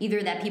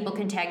 either that people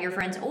can tag your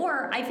friends,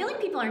 or I feel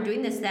like people aren't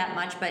doing this that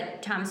much,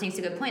 but Thomas makes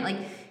a good point, like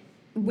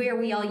where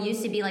we all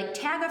used to be like,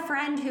 tag a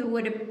friend who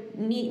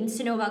needs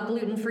to know about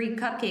gluten-free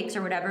cupcakes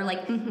or whatever,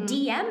 like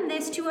DM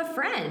this to a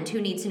friend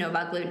who needs to know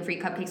about gluten-free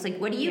cupcakes. Like,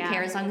 what do you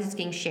care as long as it's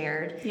getting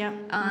shared?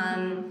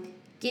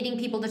 Getting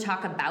people to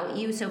talk about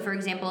you. So for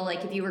example,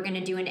 like if you were going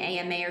to do an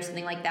AMA or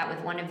something like that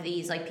with one of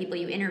these like people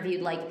you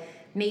interviewed, like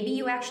maybe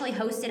you actually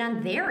host it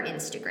on their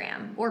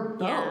Instagram or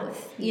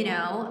both,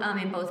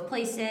 in both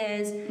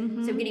places.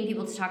 So getting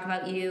people to talk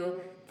about you,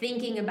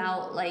 thinking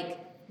about like,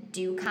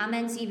 do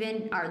comments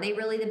are they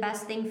really the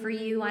best thing for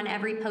you on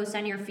every post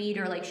on your feed,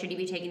 or like should you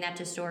be taking that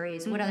to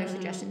stories? What other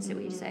suggestions did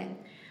we say?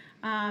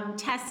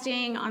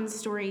 Testing on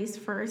stories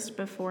first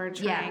before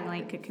trying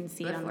like a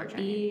conceit on the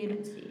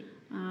feed.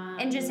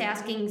 And just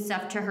asking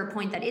stuff, to her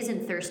point, that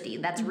isn't thirsty,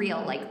 that's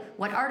real. Like,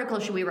 what article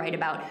should we write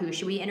about? Who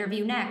should we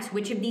interview next?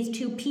 Which of these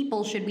two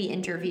people should we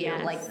interview?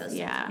 Like those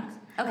things.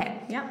 Okay.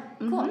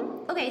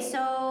 Cool. Okay,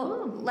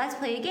 so let's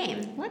play a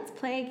game. Let's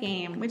play a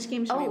game. Which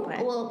game should we play?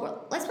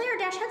 Well, let's play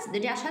the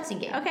Dash Hudson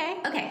game.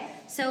 Okay.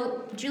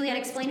 So, Juliet,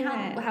 explain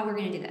how we're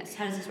going to do this.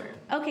 How does this work?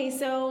 Okay,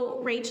 so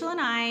Rachel and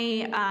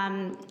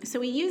I,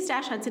 so we use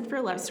Dash Hudson for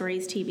Love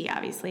Stories TV,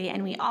 obviously,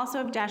 and we also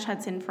have Dash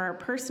Hudson for our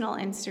personal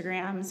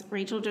Instagrams,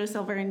 Rachel Jo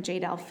Silver and J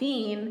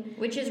Delphine.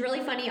 Which is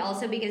really funny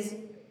also because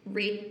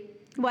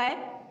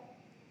What?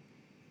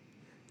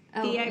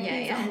 Oh,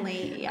 VIPs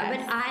only,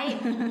 yes.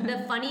 But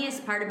the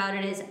funniest part about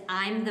it is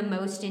I'm the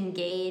most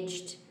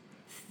engaged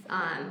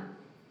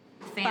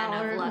fan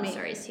of Love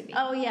Stories TV.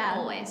 Oh, yeah.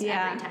 Always,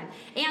 every time.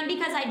 And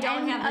because I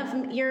don't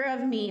have... you're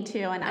of me, too,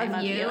 and I'm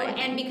of you.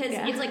 And because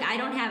it's like I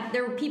don't have...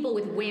 There are people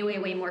with way, way,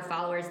 way more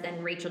followers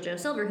than Rachel Jo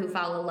Silver who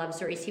follow Love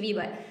Stories TV,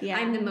 but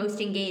I'm the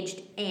most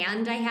engaged,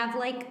 and I have,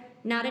 like,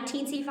 not a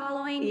teensy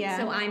following.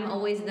 So I'm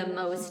always the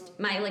most...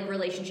 My, like,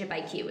 relationship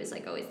IQ is,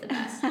 like, always the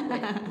best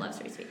with Love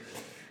Stories TV.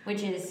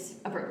 Which is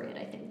appropriate,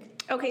 I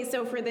think. Okay,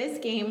 so for this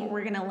game,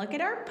 we're going to look at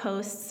our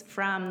posts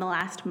from the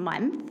last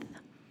month.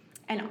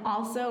 And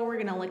also, we're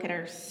going to look at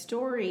our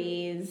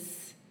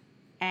stories.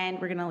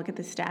 And we're going to look at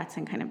the stats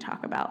and kind of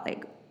talk about,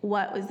 like,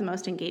 what was the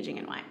most engaging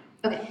and why.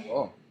 Okay.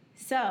 Cool.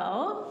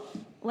 So,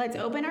 let's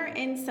open our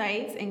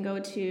insights and go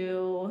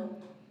to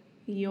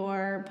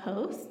your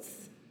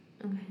posts.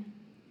 Okay.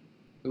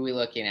 Who are we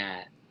looking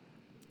at?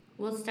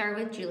 We'll start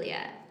with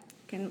Juliet.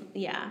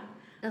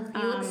 Oh,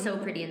 you look so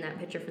pretty in that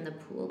picture from the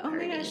pool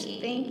party. Oh my gosh,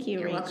 thank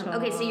you, Rachel.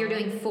 Welcome. Okay, so you're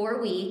doing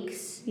 4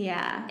 weeks.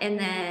 Yeah. And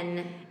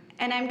then...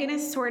 And I'm going to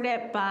sort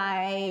it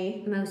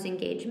by... Most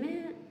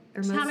engagement?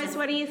 Or Thomas,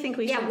 what do you think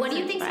we should what do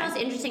you think is the search most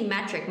by? interesting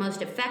metric?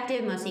 Most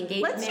effective, most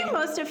engagement? Let's do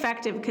most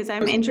effective because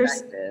I'm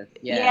interested. Effective,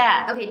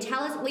 yeah. Okay,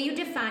 tell us, will you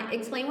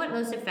explain what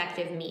most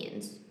effective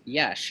means?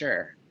 Yeah,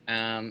 sure.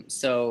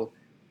 So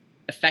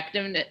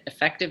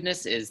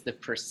effectiveness is the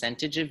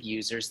percentage of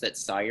users that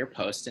saw your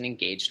post and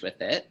engaged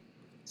with it.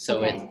 So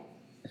Okay. it's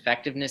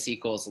effectiveness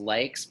equals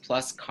likes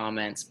plus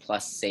comments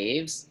plus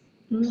saves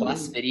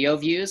plus video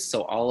views.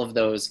 So all of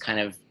those kind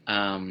of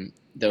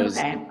those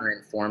Okay.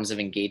 different forms of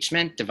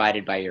engagement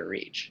divided by your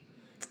reach.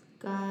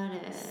 Got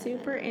it.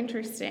 Super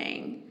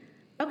interesting.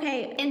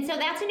 Okay. And so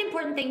that's an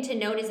important thing to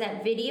note is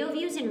that video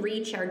views and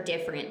reach are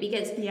different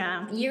because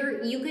Yeah.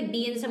 you could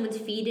be in someone's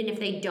feed and if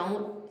they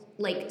don't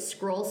like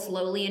scroll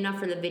slowly enough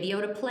for the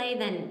video to play,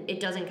 then it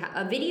doesn't count.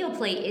 A video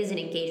play is an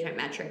engagement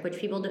metric, which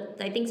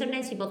I think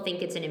sometimes people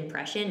think it's an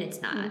impression.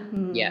 It's not.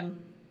 Yeah.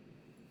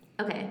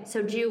 Okay,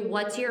 so Ju,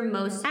 what's your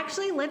most...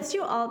 Actually, let's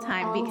do all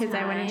time All because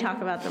I want time. to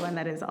talk about the one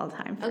that is all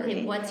time for Okay,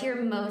 me. what's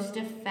your most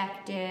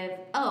effective...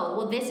 Oh,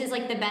 well, this is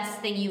like the best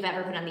thing you've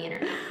ever put on the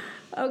internet.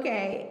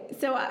 Okay,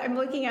 so I'm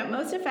looking at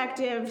most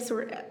effective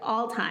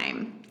all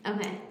time.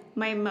 Okay.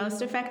 My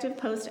most effective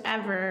post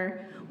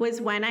ever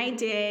was when I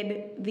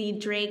did the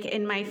Drake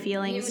in My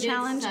Feelings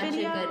challenge such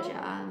video. a good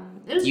job.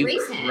 It was You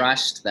recent.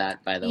 crushed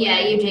that, by the way. Yeah,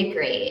 you did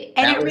great.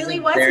 And That it really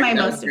a was very, my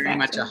that most was very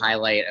much a effective.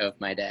 highlight of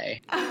my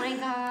day. Oh my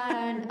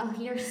god. Oh,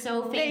 you're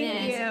so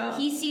famous. Thank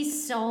you. He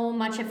sees so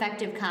much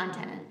effective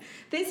content.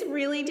 This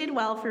really did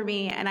well for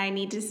me, and I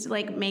need to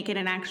like make it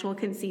an actual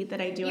conceit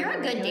that I do. You're on a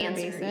good regular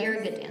dancer. basis. You're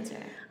a good dancer.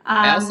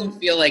 I also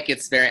feel like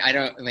it's very, I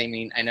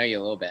know you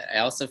a little bit. I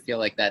also feel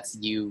like that's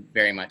you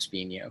very much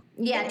being you.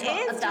 Yeah,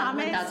 It is,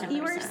 Thomas. 1000%.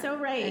 You are so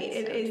right. That's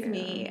It so is true.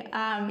 me. It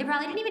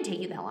probably didn't even take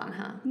you that long,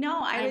 huh? No,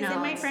 I was know, in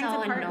my it's friend's so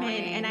apartment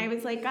annoying. and I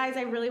was like, guys,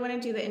 I really want to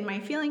do the In My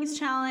Feelings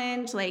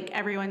challenge. Like,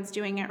 everyone's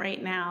doing it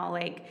right now.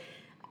 Like,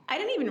 I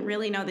didn't even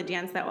really know the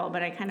dance that well,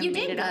 but I kind of You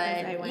made did it up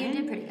as I good. went. You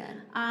did pretty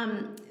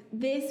good.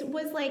 This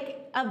was like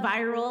a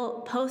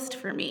viral post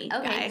for me,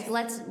 Okay, guys. so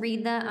let's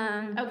read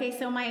the. Okay,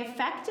 so my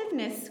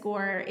effectiveness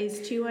score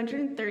is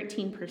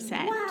 213%.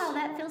 Wow,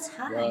 that feels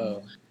high.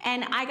 Whoa.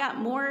 And I got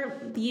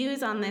more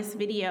views on this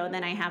video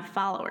than I have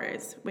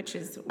followers, which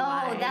is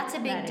why Oh, that's a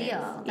big that deal.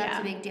 is. That's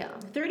Yeah. a big deal.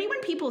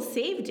 31 people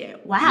saved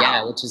it. Wow.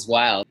 Yeah, which is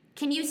wild.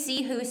 Can you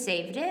see who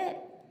saved it?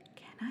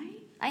 Can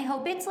I? I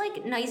hope it's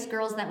like nice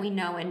girls that we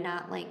know and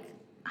not like.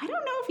 I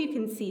don't know if you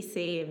can see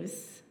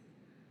saves.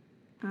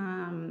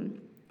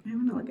 I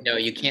want to look at No,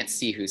 this. you can't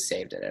see who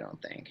saved it, I don't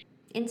think.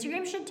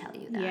 Instagram should tell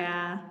you that.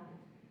 Yeah.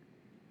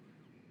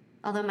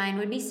 Although mine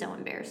would be so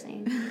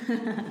embarrassing.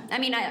 I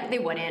mean, they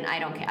wouldn't. I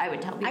don't care. I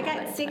would tell people. I but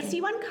got it's funny.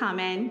 61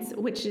 comments,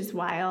 which is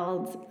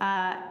wild.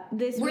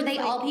 This Were was they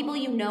like- all people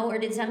you know, or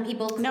did some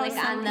people No, click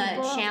some on the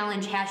people-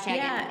 challenge hashtag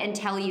Yeah. and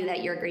tell you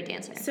that you're a great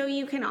dancer? So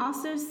you can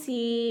also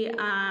see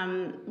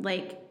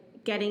like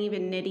getting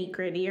even nitty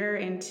grittier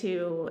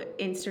into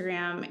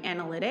Instagram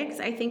analytics.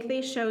 I think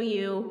they show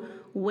you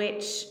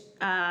which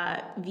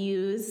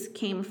views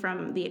came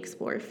from the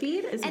Explore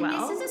feed as And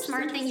well. this is which a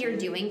smart thing you're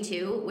interesting. doing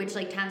too, which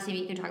like Thomas, maybe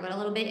you can talk about a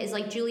little bit, is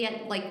like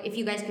Juliet, like if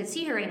you guys could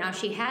see her right now,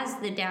 she has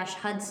the Dash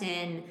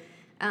Hudson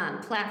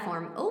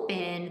platform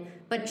open,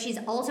 but she's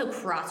also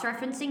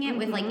cross-referencing it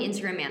with like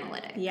Instagram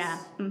analytics. Yeah.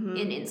 Mhm.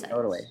 In Insights.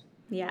 Totally.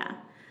 Yeah.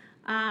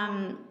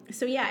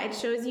 So yeah, it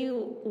shows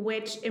you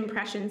which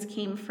impressions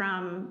came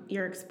from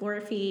your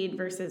Explore feed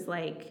versus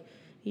like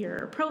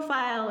your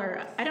profile,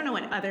 or I don't know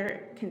what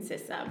other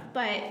consists of,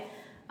 but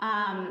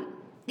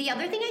The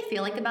other thing I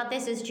feel like about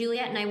this is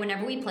Juliet and I,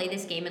 whenever we play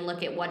this game and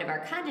look at what of our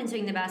content's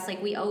doing the best,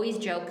 like we always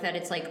joke that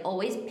it's like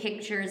always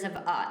pictures of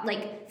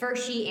like for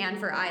she and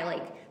for I,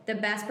 like the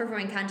best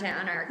performing content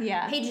on our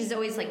Yeah. page is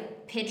always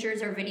like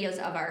pictures or videos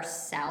of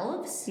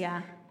ourselves.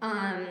 yeah.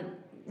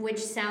 Which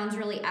sounds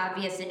really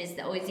obvious and is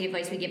always the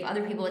advice we give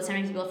other people, but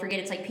sometimes people forget.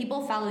 It's like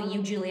people follow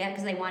you, Juliet,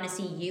 because they want to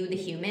see you, the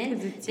human.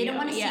 'Cause it's They don't you,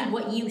 want to yeah. see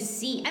what you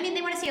see. I mean,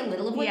 they want to see a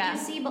little of what Yeah. you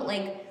see, but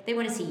like they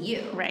want to see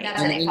you. Right. That's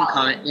why And they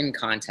follow. in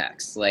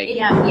context, like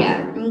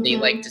Yeah. they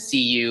like to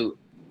see you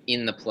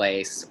in the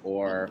place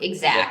or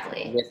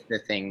Exactly. with the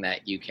thing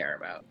that you care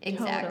about.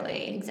 Exactly.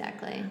 Totally.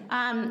 Exactly.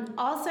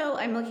 Also,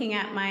 I'm looking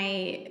at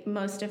my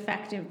most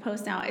effective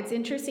post now. It's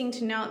interesting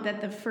to note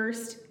that the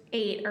first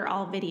 8 are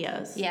all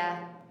videos.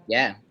 Yeah.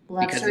 Yeah,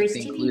 Love because Stories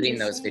it's TV including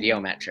just those said. video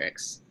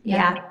metrics.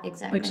 Yeah,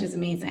 Exactly. which is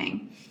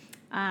amazing.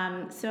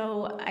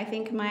 So I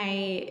think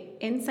my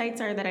insights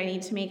are that I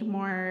need to make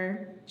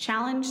more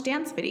challenge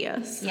dance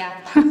videos. Yeah.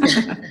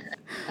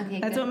 Okay.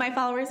 That's good. what my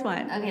followers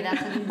want. Okay,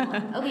 that's what you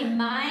want. Okay,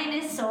 mine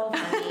is so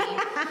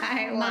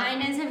funny.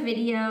 Mine is a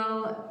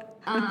video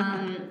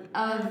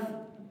of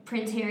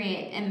Prince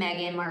Harry and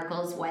Meghan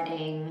Markle's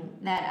wedding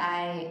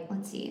that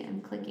let's see, I'm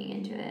clicking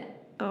into it.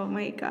 Oh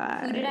my Who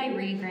god. did I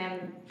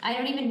regram? I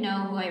don't even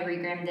know who I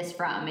regrammed this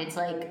from. It's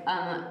like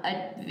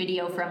a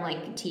video from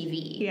like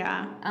TV.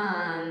 Yeah.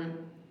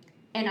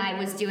 And I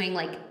was doing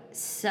like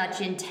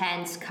such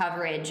intense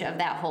coverage of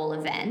that whole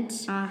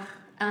event.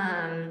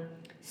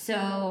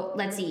 So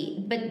let's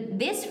see. But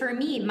this for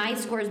me, my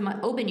score is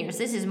open yours.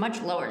 This is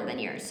much lower than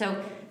yours.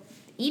 So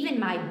even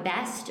my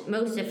best,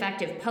 most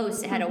effective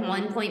posts had a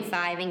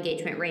 1.5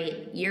 engagement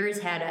rate. Yours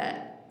had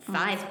a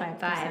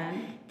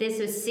 5.5. This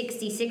was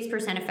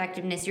 66%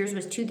 effectiveness. Yours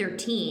was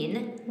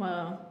 213.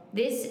 Whoa.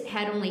 This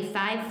had only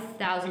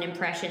 5,000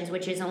 impressions,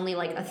 which is only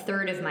like a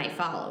third of my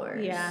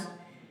followers. Yeah.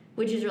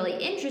 Which is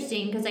really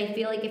interesting because I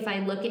feel like if I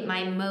look at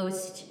my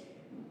most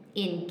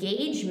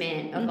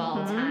engagement of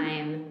all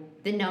time,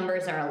 the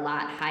numbers are a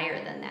lot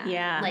higher than that.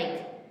 Yeah.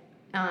 Like,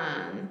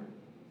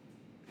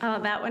 Oh,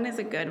 that one is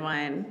a good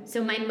one.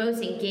 so my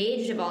most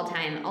engaged of all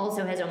time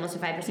also has almost a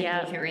 5%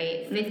 engagement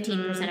rate,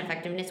 15%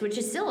 effectiveness, which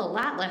is still a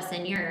lot less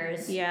than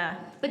yours. Yeah.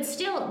 But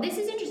still, this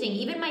is interesting.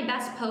 Even my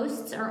best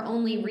posts are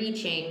only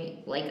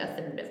reaching like a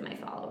third of my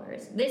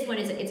followers. This one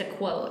it's a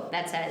quote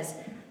that says,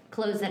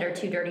 "Clothes that are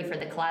too dirty for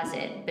the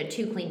closet, but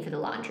too clean for the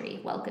laundry.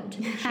 Welcome to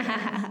the show."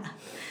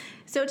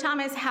 So,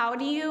 Thomas, how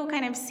do you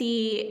kind of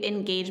see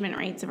engagement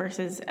rates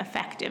versus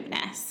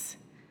effectiveness?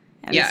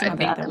 And Yeah, some I of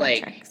the think other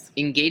like metrics?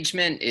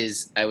 engagement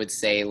is, I would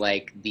say,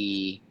 like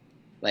the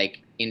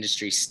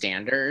industry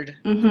standard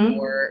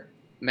for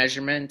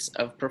measurement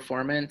of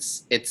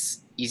performance.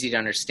 It's easy to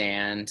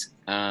understand.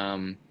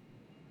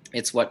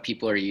 It's what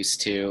people are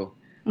used to.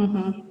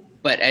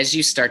 But as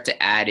you start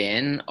to add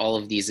in all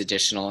of these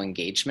additional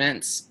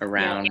engagements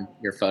around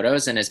your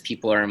photos, and as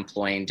people are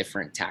employing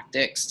different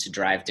tactics to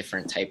drive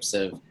different types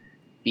of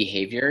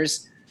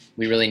behaviors,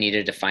 we really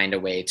needed to find a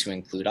way to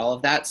include all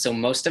of that. So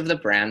most of the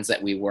brands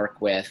that we work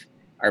with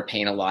are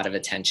paying a lot of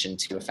attention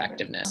to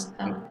effectiveness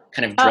and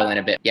kind of drill in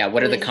a bit. Yeah,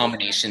 what are the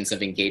combinations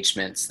of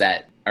engagements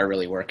that are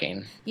really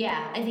working?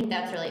 Yeah, I think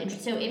that's really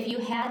interesting. So if you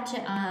had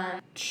to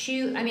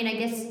choose, I mean, I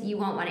guess you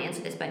won't want to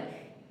answer this, but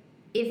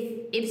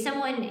if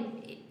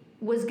someone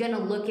was going to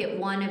look at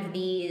one of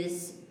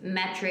these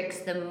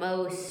metrics the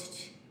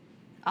most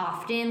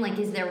often, like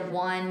is there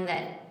one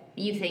that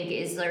you think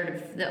is sort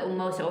of the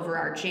most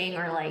overarching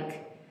or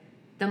like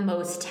the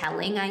most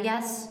telling, I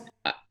guess?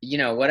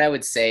 What I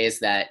would say is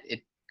that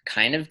it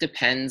kind of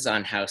depends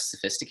on how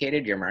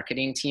sophisticated your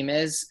marketing team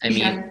is. I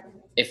mean,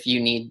 if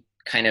you need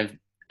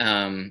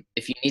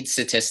if you need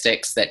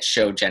statistics that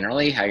show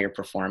generally how you're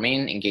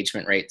performing,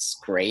 engagement rate's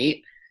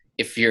great.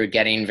 If you're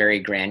getting very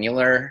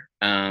granular,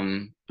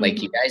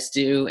 like you guys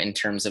do in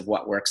terms of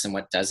what works and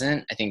what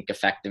doesn't, I think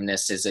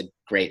effectiveness is a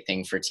great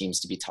thing for teams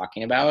to be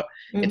talking about.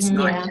 It's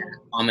not a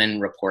common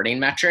reporting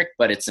metric,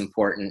 but it's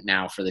important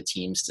now for the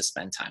teams to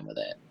spend time with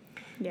it.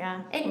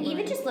 Yeah. And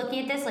even just looking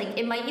at this, like,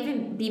 it might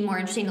even be more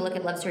interesting to look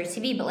at Love Stories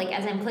TV, but, like,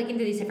 as I'm clicking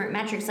through these different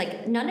metrics,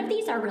 like, none of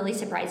these are really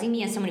surprising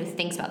me as someone who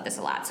thinks about this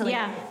a lot. So,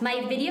 like,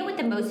 my video with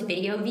the most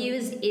video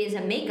views is a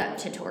makeup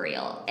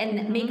tutorial.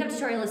 And makeup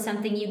tutorial is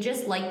something you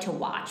just like to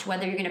watch,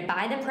 whether you're going to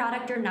buy the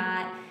product or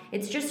not.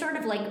 It's just sort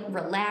of, like,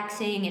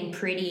 relaxing and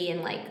pretty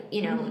and, like,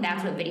 you know,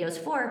 that's what video's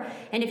for.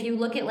 And if you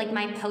look at, like,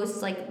 my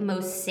posts, like,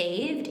 most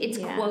saved, it's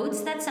quotes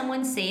that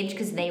someone saved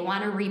because they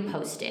want to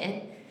repost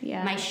it.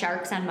 Yeah. My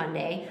sharks on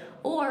Monday.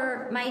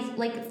 Or my,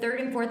 like,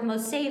 third and fourth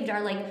most saved are,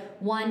 like,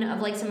 one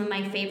of, like, some of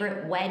my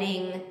favorite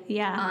wedding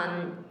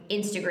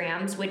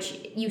Instagrams,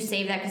 which you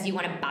save that because you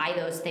want to buy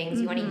those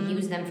things. You want to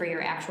use them for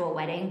your actual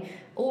wedding.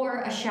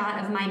 Or a shot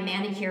of my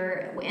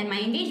manicure and my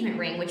engagement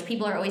ring, which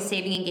people are always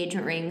saving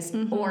engagement rings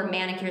or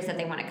manicures that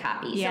they want to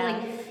copy. Yeah. So,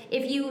 like,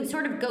 if you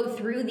sort of go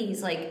through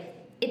these, like,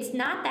 it's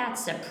not that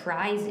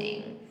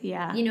surprising.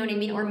 Yeah. You know what I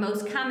mean? Or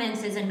most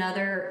comments is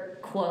another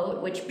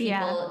quote, which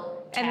people...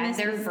 And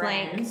their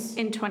friends.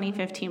 Like in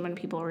 2015 when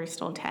people were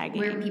still tagging.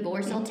 Where people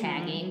were still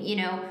tagging, you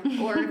know.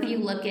 Or if you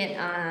look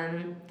at,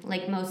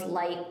 like, most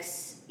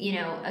likes, you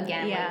know,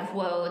 again, like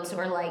quotes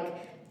or,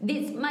 like,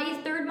 this. My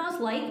third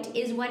most liked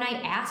is when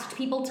I asked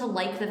people to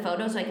like the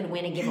photo so I could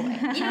win a giveaway.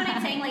 You know what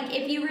I'm saying? Like,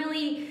 if you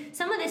really,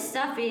 some of this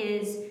stuff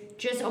is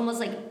just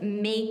almost like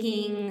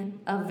making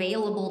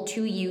available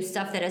to you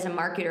stuff that as a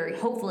marketer,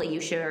 hopefully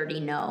you should already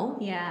know.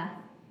 Yeah.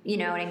 You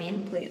know what I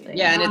mean? Completely.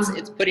 Yeah, and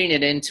it's putting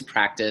it into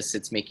practice.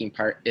 It's making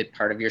it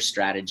part of your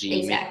strategy.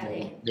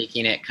 Exactly.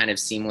 Making it kind of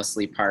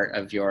seamlessly part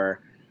of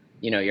your,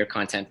 you know, your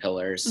content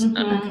pillars.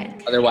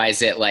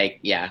 Otherwise,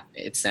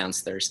 it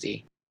sounds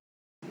thirsty.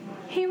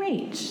 Hey,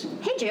 Rach.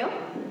 Hey, Joe.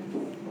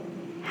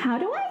 How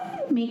do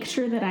I make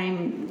sure that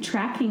I'm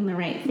tracking the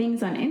right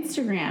things on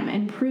Instagram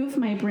and prove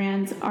my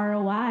brand's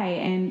ROI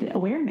and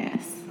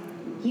awareness?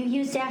 You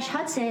use Dash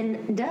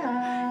Hudson.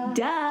 Duh.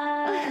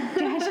 Dash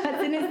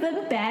Hudson is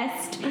the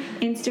best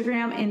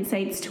Instagram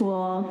insights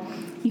tool.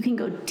 You can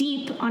go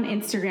deep on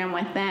Instagram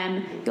with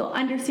them. You'll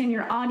understand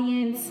your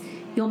audience.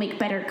 You'll make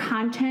better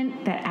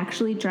content that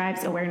actually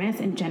drives awareness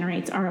and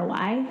generates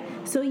ROI.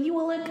 So you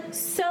will look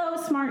so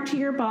smart to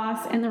your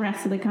boss and the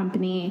rest of the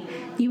company.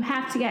 You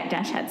have to get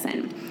Dash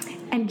Hudson.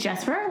 And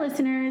just for our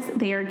listeners,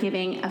 they are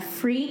giving a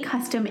free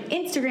custom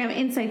Instagram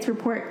Insights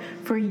report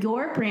for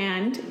your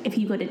brand. If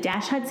you go to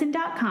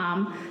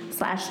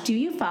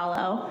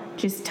dashhudson.com/doyoufollow,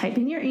 just type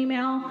in your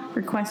email,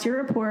 request your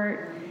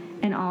report,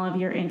 and all of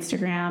your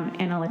Instagram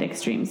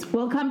analytics dreams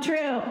will come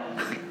true.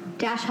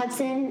 Dash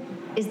Hudson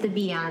is the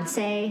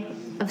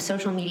Beyonce of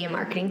social media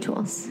marketing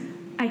tools.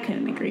 I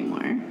couldn't agree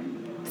more.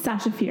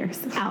 Sasha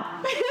Fierce, out.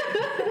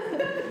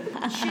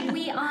 Should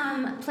we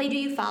play Do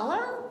You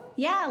Follow?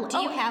 Yeah. Do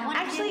you have one?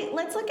 Actually,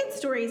 let's look at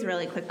stories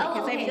really quickly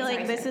because I feel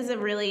like this is a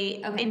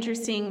really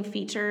interesting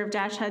feature of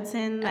Dash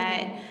Hudson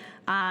that,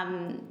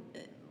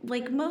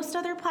 like most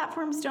other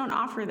platforms don't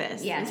offer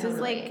this. Yeah, this is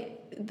like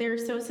they're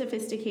so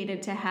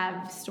sophisticated to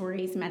have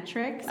stories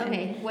metrics.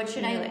 Okay, what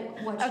should I?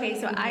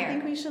 I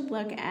think we should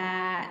look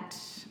at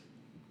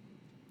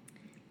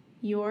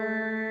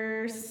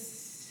your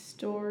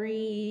story.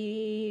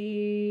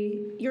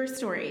 Your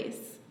stories.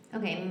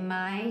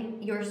 Okay,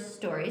 your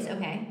stories.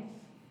 Okay.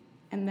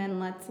 And then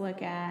let's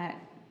look at...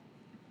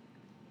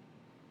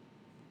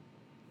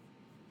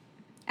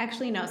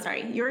 Actually, no,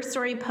 sorry. Your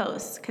story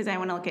posts, because I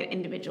want to look at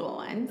individual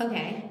ones.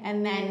 Okay.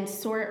 And then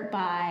sort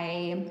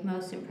by...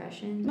 Most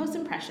impressions. Most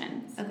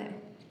impressions. Okay.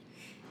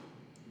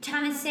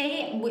 Thomas,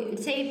 say,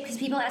 because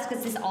people ask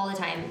us this all the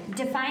time,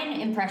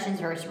 define impressions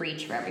versus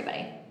reach for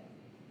everybody.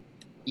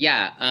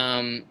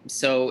 Yeah,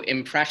 so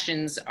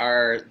impressions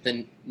are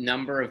the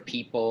number of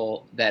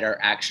people that are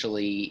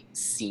actually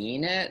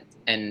seeing it,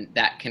 and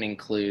that can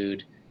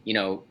include,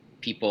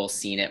 people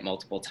seeing it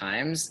multiple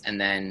times, and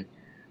then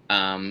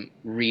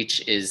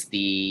reach is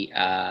the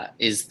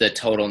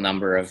total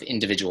number of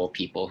individual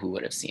people who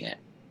would have seen it.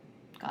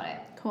 Got it.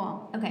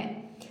 Cool.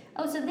 Okay.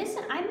 Oh, so this,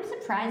 I'm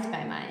surprised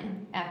by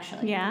mine,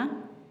 actually. Yeah?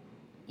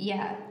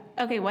 Yeah.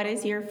 Okay, what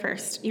is your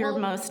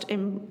most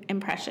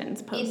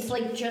impressions post? It's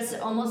like just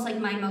almost like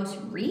my most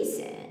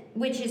recent,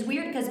 which is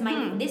weird because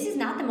this is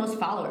not the most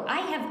followers.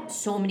 I have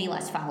so many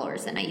less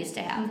followers than I used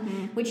to have,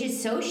 which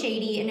is so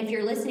shady. And if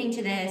you're listening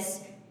to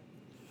this,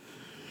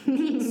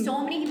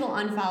 so many people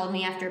unfollowed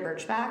me after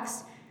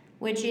Birchbox,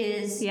 which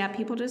is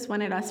people just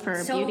wanted us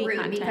for so beauty rude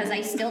content. because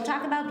I still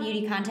talk about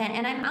beauty content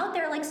and I'm out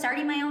there like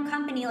starting my own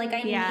company. Like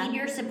I need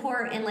your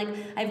support, and like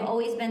I've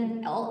always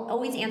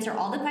answer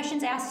all the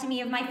questions asked to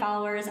me of my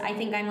followers. I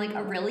think I'm like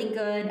a really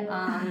good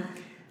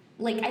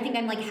I think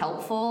I'm like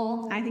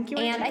helpful. I think you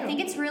are and too. I think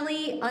it's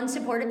really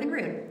unsupportive and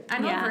rude.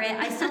 I'm over it.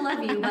 I still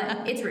love you,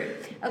 but it's rude.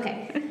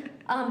 Okay.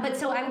 But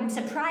so I'm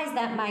surprised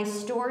that my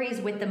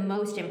stories with the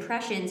most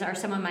impressions are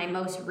some of my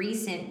most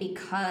recent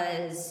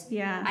because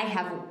I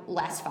have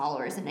less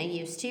followers than I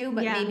used to,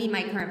 but maybe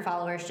my current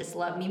followers just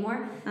love me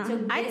more.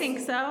 So I think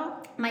so.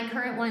 My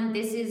current one,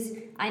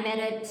 I'm at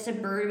a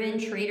suburban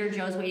Trader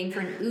Joe's waiting for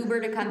an Uber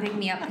to come pick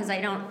me up because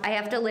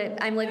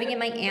I'm living in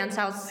my aunt's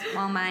house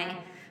while my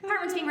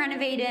apartment's being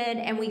renovated,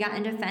 and we got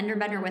into fender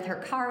bender with her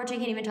car, which I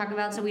can't even talk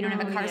about, so we don't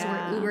have a car, so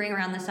we're Ubering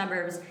around the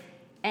suburbs.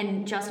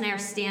 And Justin and I are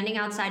standing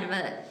outside of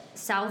a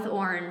South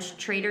Orange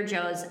Trader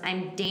Joe's.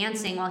 I'm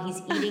dancing while he's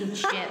eating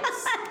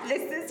chips.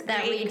 This is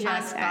that we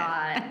just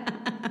content.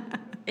 bought.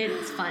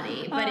 It's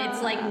funny, but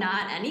it's like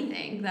not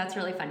anything. That's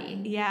really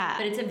funny. Yeah.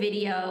 But it's a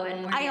video,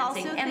 and we're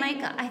dancing. Also and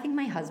I think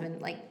my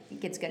husband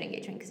gets good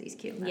engagement because he's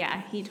cute.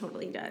 Yeah, he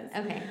totally does.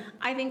 Okay.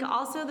 I think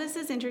also this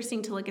is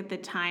interesting to look at the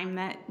time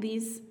that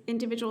these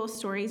individual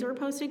stories were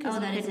posted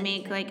because you could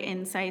make like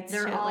insights.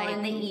 They're all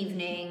in the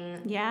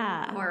evening.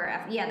 Yeah.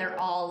 Or they're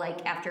all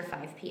like after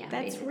 5 p.m.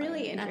 That's basically.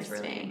 really interesting.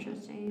 That's really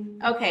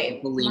interesting. Okay.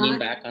 People leaning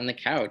back on the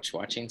couch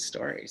watching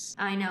stories.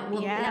 I know.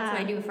 Well, that's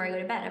what I do before I go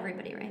to bed.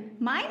 Everybody,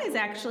 right? Mine is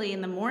actually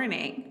in the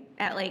morning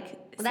at like.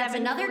 Well, that's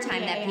another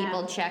time that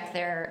people check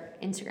their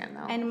Instagram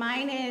though. And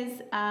mine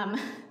is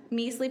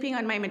me sleeping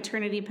on my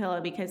maternity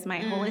pillow because my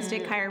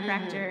holistic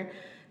chiropractor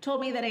told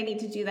me that I need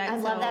to do that. I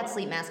love that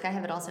sleep mask. I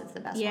have it also. It's the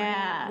best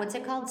one. What's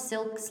it called?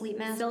 Silk sleep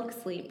mask? Silk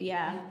sleep,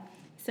 yeah.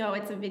 So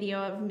it's a video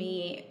of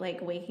me like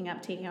waking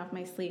up, taking off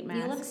my sleep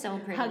mask. You look so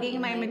pretty.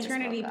 Hugging my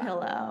maternity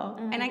pillow.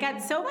 And I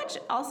got so much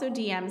also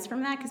DMs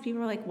from that because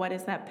people were like, what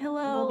is that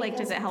pillow? Like,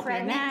 does it help your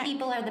neck? Pregnant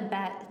people are the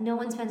best. No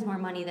one spends more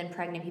money than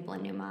pregnant people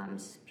and new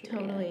moms.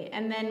 Period. Totally.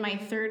 And then my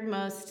third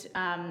post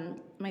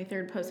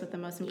with the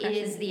most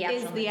impressions is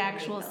the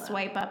actual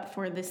swipe up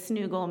for the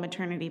Snoogle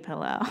maternity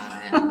pillow.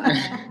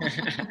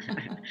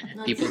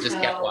 People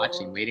just kept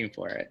watching, waiting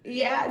for it.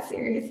 Yeah,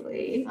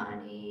 seriously.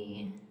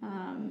 Funny.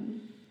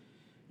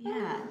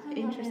 Yeah,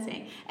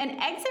 interesting. And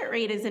exit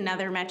rate is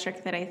another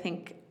metric that I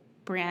think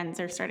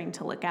brands are starting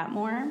to look at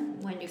more.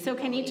 So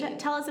can you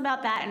tell us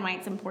about that and why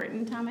it's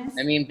important, Thomas?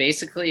 I mean,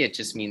 basically, it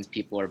just means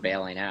people are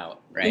bailing out,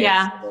 right?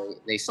 Yeah. So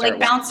they start like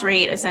bounce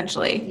rate,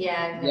 essentially.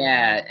 Yeah.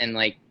 Yeah, and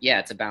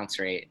it's a bounce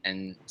rate,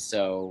 and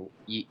so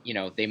you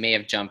know they may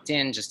have jumped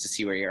in just to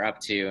see where you're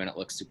up to, and it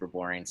looks super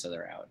boring, so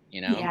they're out.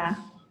 Yeah.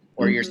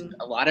 Or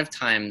a lot of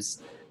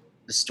times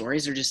the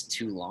stories are just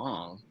too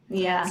long.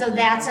 Yeah. So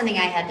that's something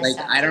I had to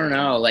stop. I don't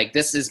know. Like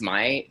this is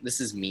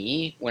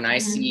me when I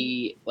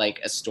see like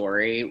a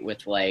story with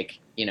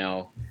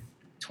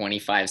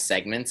 25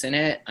 segments in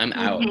it, I'm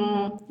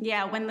out.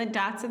 Yeah, when the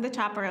dots at the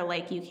top are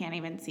like you can't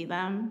even see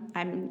them,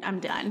 I'm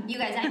done. You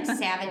guys, I'm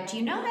savage. Do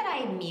you know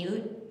that I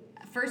mute?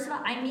 First of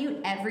all, I mute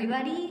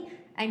everybody.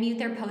 I mute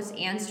their posts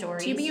and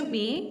stories. Do you mute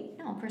me?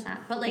 No, of course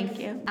not. But Thank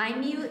you. I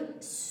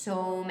mute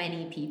so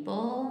many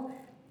people.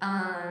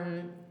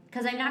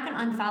 Because I'm not going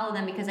to unfollow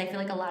them because I feel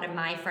like a lot of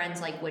my friends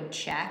would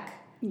check.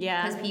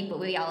 Yeah. Because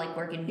we all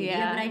work in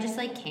media, but I just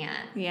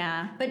can't.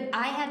 Yeah. But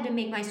I had to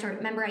make my story.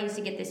 Remember, I used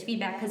to get this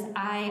feedback because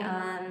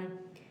I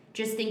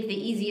just think the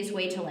easiest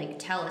way to like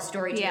tell a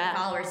story to your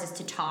followers is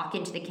to talk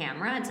into the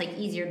camera. It's like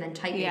easier than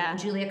typing. Yeah. And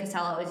Julia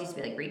Casella always used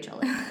to be like, Rachel,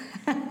 like,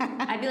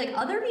 I'd be like,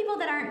 other people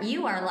that aren't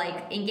you are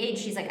like engaged.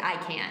 She's like, I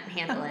can't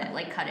handle it.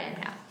 Like, cut it in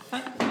half.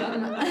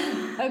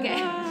 Okay.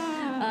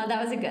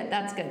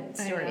 That's good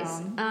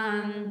stories.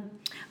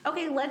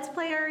 Okay, let's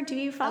play our Do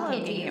You Follow Okay,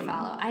 game. do you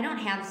follow? I don't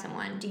have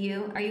someone. Do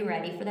you? Are you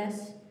ready for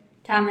this,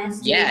 Thomas?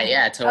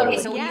 Yeah, totally.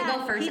 Okay, so you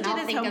go first, he and did I'll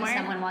his think homework. of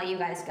someone while you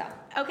guys go.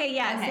 Okay,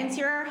 yeah. Okay. Since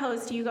you're our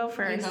host, you go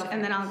first, go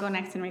and then I'll first. go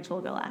next, and Rachel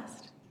will go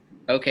last.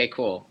 Okay,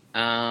 cool.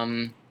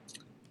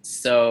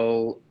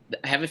 So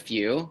I have a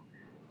few.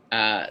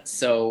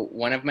 So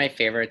one of my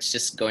favorites,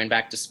 just going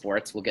back to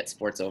sports, we'll get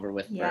sports over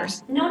with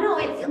first. No,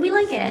 we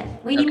like it.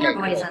 We need more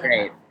boys cool, on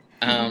great.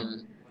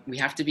 the We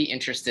have to be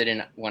interested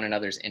in one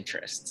another's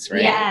interests,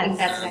 right? Yeah, I think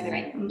that's exactly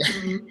right.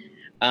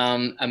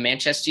 Mhm. A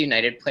Manchester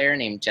United player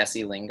named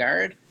Jesse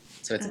Lingard.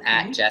 So it's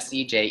at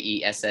Jesse,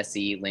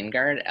 Jesse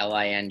Lingard,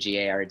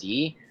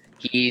 Lingard.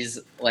 He's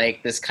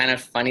like this kind of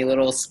funny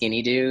little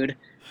skinny dude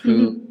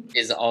who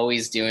is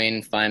always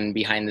doing fun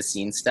behind the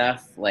scenes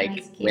stuff, like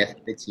That's cute. with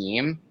the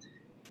team.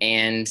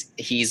 And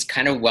he's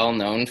kind of well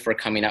known for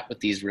coming up with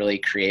these really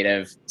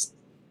creative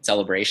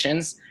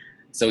celebrations.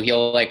 So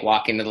he'll like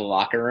walk into the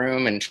locker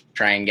room and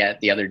try and get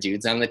the other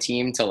dudes on the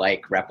team to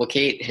like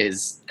replicate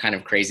his kind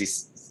of crazy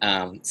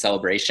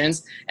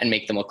celebrations and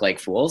make them look like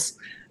fools.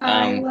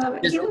 I love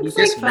it. He looks he's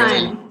like just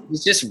fun.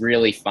 he's just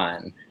really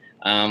fun.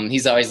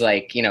 He's always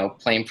like,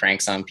 playing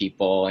pranks on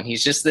people, and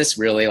he's just this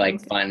really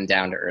like fun,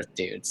 down to earth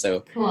dude.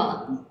 So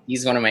Cool.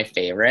 he's one of my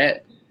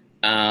favorite.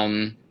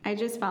 I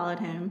just followed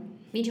him.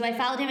 Me too. I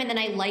followed him and then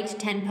I liked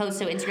 10 posts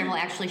so Instagram will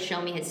actually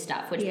show me his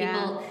stuff, which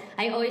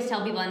I always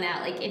tell people on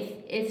that, like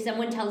if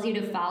someone tells you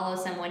to follow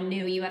someone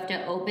new, you have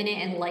to open it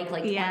and like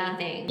 20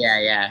 things.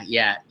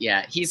 Yeah.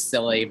 He's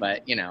silly,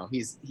 but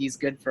he's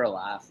good for a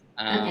laugh.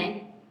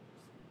 Okay.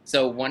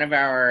 So one of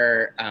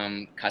our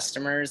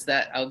customers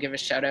that I'll give a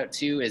shout out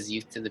to is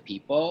Youth to the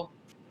People.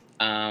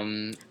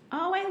 Oh,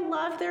 I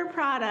love their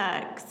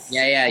products.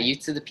 Yeah. Youth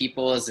to the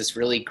People is this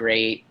really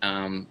great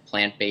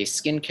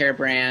plant-based skincare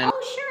brand.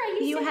 Oh, sure.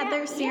 You had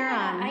their serum.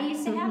 Yeah, I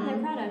used to have their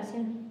products,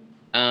 yeah.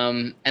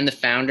 And the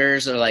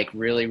founders are like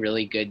really,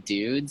 really good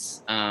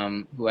dudes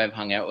who I've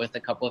hung out with a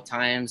couple of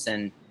times,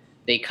 and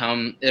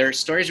their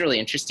story's really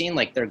interesting.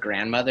 Like their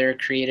grandmother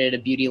created a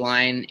beauty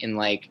line in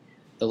like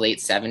the late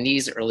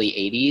 70s, early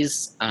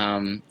 80s.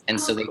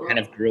 So they kind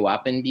of grew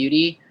up in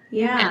beauty.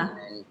 Yeah.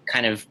 And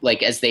kind of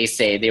like, as they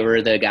say, they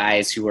were the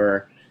guys who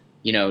were,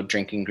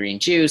 drinking green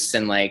juice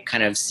and like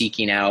kind of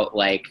seeking out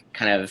like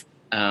kind of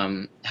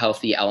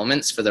healthy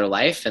elements for their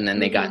life. And then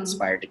they got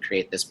inspired to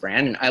create this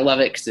brand. And I love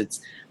it because it's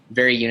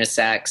very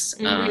unisex.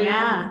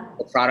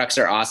 The products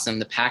are awesome.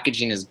 The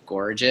packaging is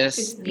gorgeous.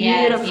 It's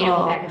beautiful.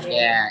 Packaging.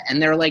 Yeah.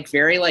 And they're like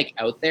very like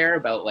out there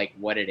about like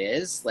what it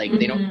is. Like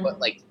they don't put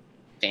like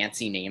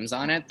fancy names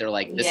on it. They're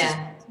like, this is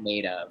what it's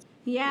made of.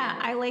 Yeah,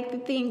 I like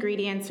that the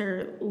ingredients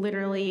are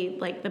literally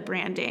like the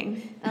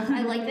branding.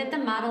 I like that the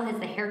model has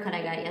the haircut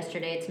I got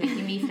yesterday. It's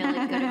making me feel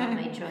like good about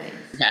my choice.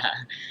 Yeah.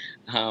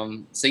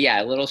 So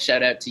yeah, a little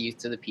shout out to Youth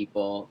to the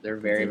People. They're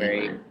very,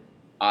 very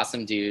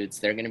awesome dudes.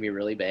 They're going to be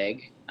really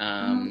big.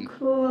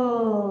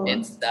 Cool.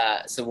 It's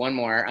so one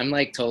more. I'm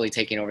like totally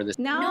taking over this.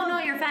 No,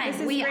 you're fine. This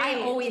is I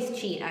great. always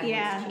cheat. I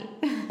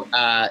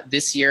always cheat.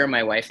 This year,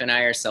 my wife and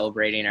I are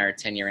celebrating our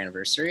 10-year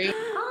anniversary.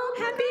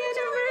 Happy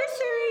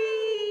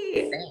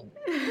anniversary!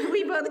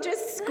 We both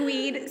just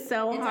squeed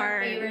so It's hard.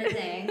 our favorite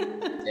thing.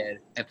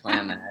 I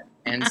planned that,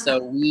 and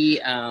so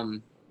we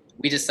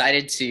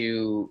decided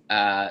to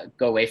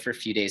go away for a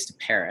few days to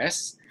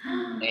Paris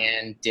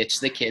and ditch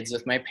the kids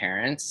with my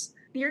parents.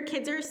 Your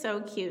kids are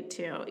so cute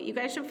too. You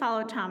guys should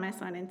follow Thomas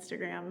on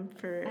Instagram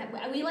for.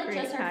 We like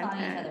great just our fun each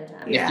content. other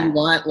time. If you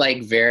want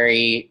like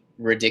very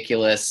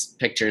ridiculous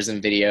pictures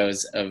and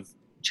videos of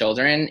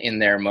children in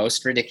their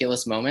most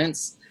ridiculous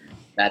moments,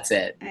 that's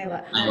it. I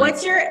love.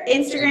 What's your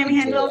Instagram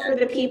handle for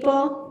the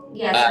people?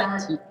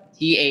 Yes.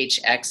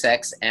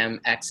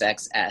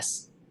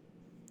 THXXMXXS,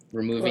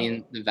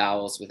 removing the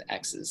vowels with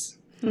X's.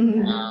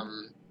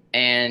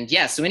 And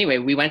yeah, so anyway,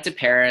 we went to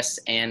Paris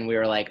and we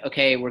were like,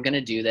 okay, we're going to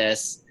do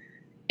this.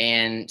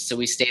 And so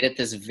we stayed at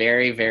this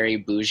very, very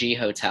bougie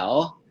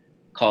hotel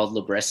called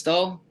Le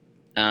Bristol.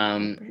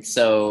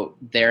 So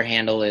their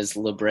handle is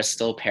Le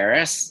Bristol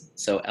Paris.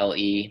 So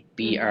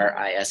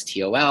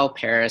LEBRISTOL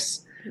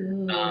Paris.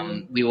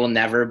 We will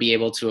never be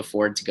able to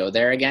afford to go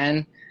there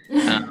again.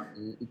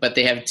 But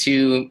they have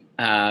 2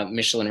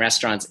 Michelin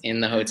restaurants in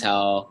the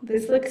hotel.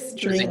 This looks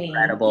Which is dreamy.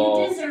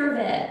 incredible. You deserve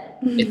it.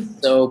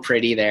 It's so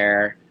pretty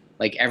there.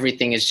 Like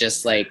everything is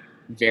just like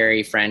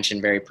very French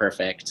and very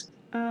perfect.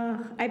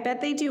 I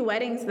bet they do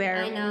weddings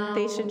there. I know.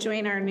 They should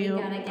join our new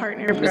gotta get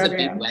partner there. There was a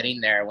big program.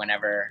 wedding there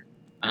whenever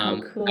I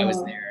was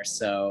cool. there.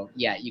 So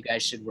yeah, you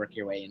guys should work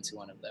your way into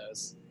one of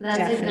those. That's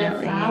Definitely. a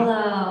good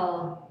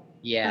follow.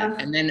 Yeah,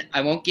 and then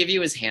I won't give you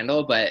his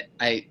handle, but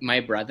my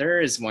brother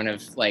is one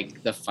of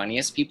like the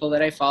funniest people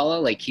that I follow.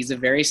 Like he's a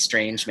very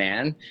strange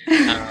man,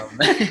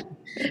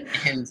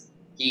 and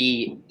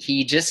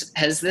he just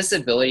has this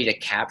ability to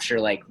capture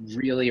like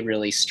really,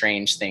 really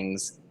strange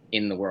things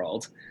in the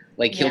world.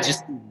 Like he'll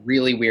just do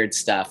really weird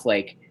stuff.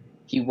 Like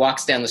he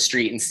walks down the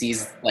street and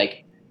sees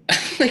like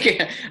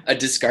like a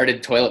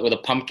discarded toilet with a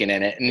pumpkin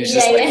in it, and it's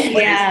just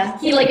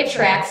he like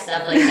attracts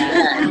stuff like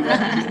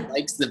that. He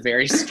likes the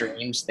very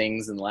strange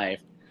things in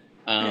life.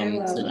 I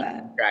love So that.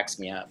 it cracks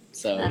me up.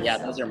 So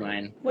those are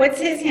mine. What's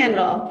his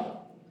handle?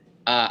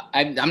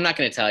 I'm not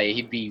gonna tell you.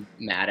 He'd be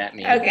mad at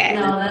me. Okay.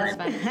 No, that's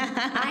fine.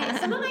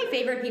 Some of my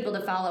favorite people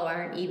to follow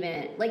aren't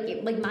even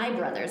like my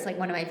brother's like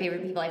one of my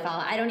favorite people I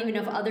follow. I don't even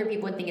know if other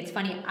people would think it's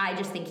funny. I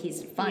just think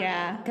he's funny.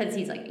 Yeah. Because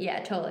he's like,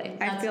 totally.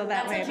 I feel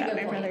that way such a about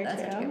good my point. brother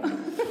That's such a too. good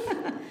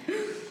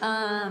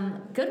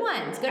point. Good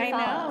ones. Good I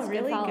follows. know,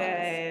 really follows.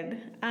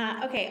 good.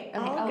 Okay,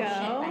 I'll Shit, I go.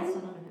 still don't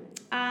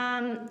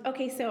know.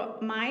 Okay, so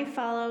my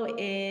follow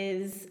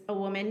is a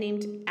woman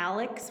named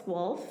Alex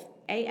Wolf,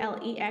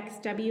 AlexWolf.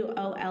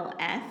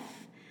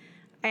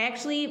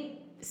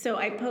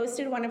 I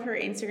posted one of her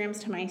Instagrams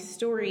to my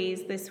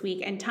stories this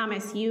week, and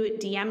Thomas, you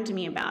DM'd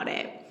me about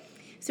it.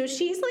 So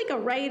she's like a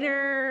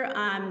writer,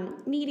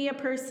 media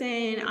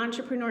person,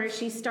 entrepreneur.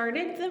 She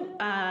started the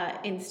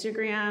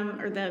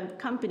Instagram or the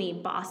company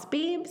Boss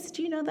Babes.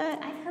 Do you know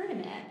that? I've heard of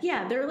it.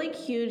 Yeah, they're like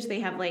huge. They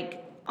have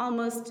like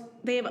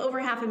they have over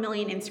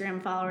 500,000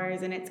 Instagram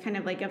followers, and it's kind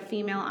of like a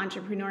female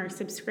entrepreneur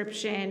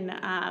subscription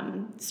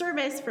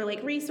service for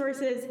like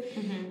resources.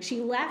 Mm-hmm.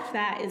 She left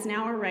that, is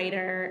now a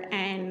writer,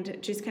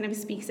 and just kind of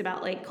speaks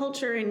about like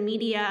culture and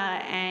media,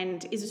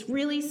 and is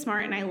really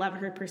smart, and I love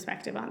her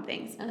perspective on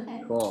things.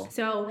 Okay. Cool.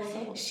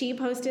 So she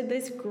posted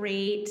this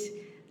great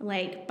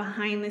like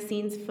behind the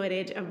scenes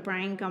footage of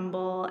Brian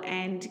Gumbel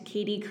and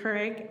Katie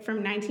Couric from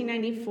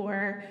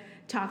 1994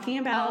 talking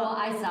about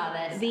I saw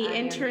this. the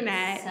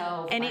internet,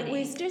 so and funny. it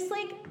was just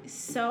like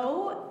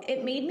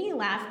it made me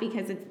laugh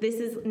because this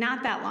is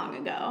not that long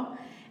ago,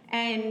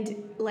 and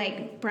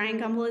like Brian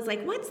Gumbel is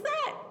like, what's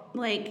that,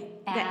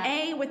 like the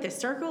A with the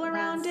circle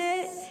around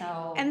it,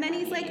 so and then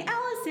he's funny. like,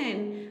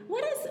 Allison,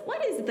 what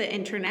is the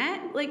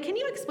internet, like, can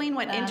you explain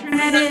what That's-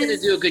 internet I'm not going to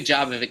is? do a good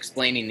job of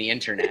explaining the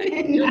internet.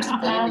 Can you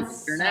explain the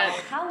internet?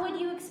 How would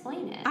you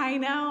explain it? I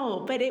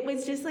know, but it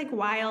was just like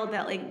wild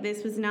that like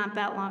this was not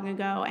that long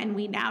ago, and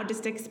we now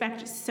just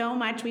expect so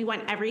much. We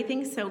want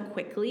everything so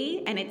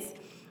quickly, and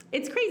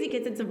it's crazy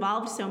because it's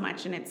evolved so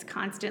much and it's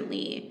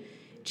constantly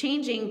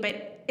changing,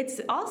 but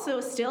it's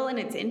also still in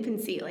its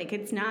infancy. Like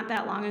it's not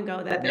that long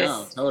ago that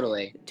this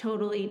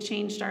totally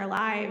changed our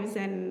lives,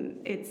 and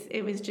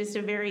it was just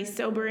a very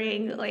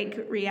sobering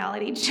like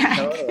reality check.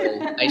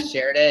 Totally. I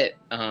shared it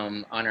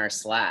on our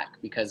Slack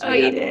because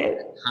we have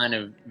a ton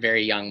of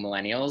very young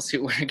millennials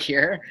who work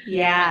here.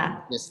 Yeah.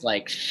 Just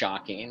like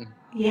shocking.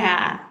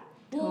 Yeah.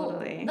 Well,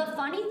 Totally. the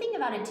funny thing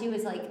about it too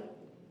is like,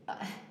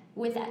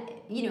 with that,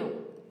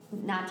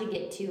 not to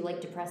get too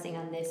like depressing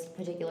on this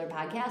particular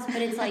podcast,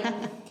 but it's like,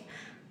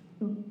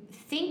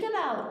 think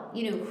about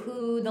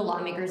who the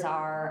lawmakers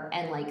are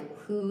and like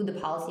who the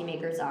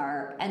policymakers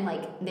are and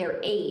like their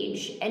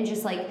age, and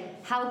just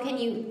like how can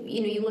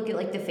you look at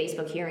like the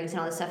Facebook hearings and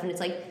all this stuff, and it's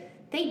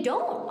like they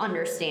don't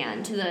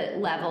understand to the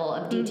level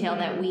of detail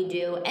that we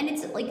do, and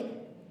it's like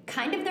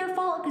kind of their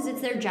fault because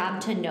it's their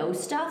job to know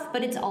stuff,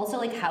 but it's also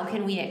like how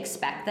can we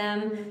expect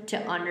them to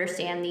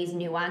understand these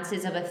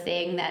nuances of a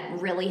thing that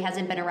really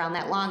hasn't been around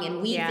that long,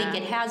 and we think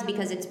it has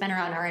because it's been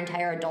around our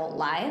entire adult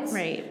lives,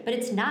 right? But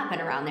it's not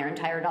been around their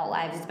entire adult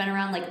lives. It's been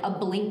around like a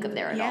blink of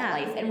their adult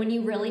life, and when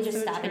you really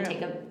just stop and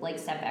take a like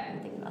step back and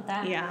think about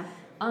that,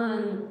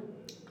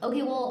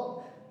 okay, well,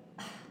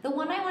 the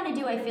one I want to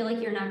do, I feel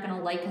like you're not going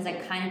to like because I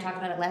kind of talked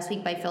about it last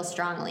week, but I feel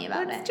strongly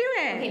about Let's it. do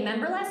it. Okay,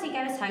 remember last week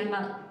I was talking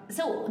about,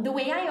 so the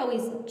way I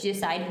always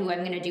decide who I'm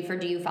going to do for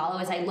Do You Follow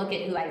is I look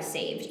at who I've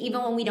saved.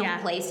 Even when we don't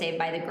play Saved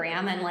by the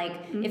Gram, and like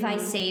if I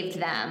saved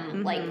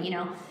them, like,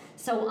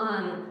 So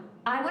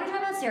I want to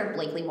talk about Sarah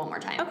Blakely one more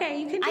time.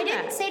 Okay, you can do I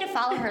that. didn't say to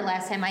follow her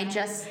last time,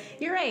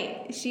 You're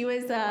right. She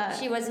was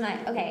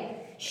not, okay.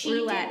 She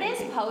roulette. did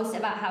this post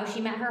about how she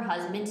met her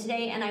husband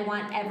today, and I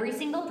want every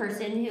single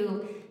person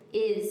who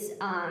is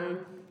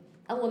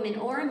a woman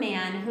or a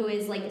man who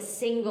is like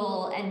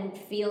single and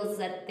feels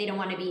that they don't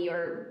want to be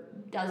or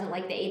doesn't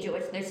like the age at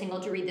which they're single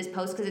to read this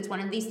post, because it's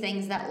one of these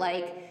things that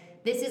like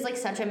this is like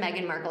such a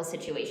Meghan Markle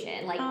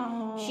situation. Like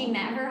she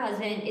met her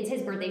husband, it's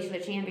his birthday, she's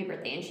wishing him happy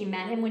birthday, and she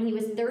met him when he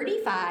was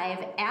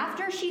 35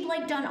 after she'd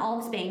like done all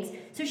of Spanx.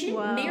 So she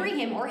didn't marry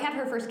him or have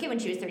her first kid when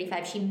she was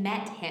 35. She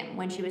met him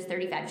when she was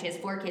 35. She has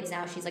 4 kids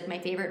now. She's like my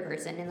favorite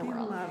person in the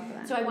world. I love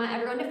that. So I want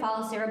everyone to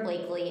follow Sarah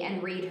Blakely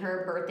and read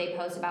her birthday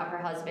post about her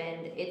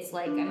husband. It's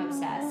like I'm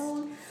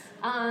obsessed.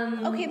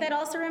 Okay, that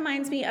also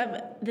reminds me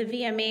of the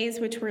VMAs,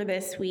 which were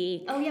this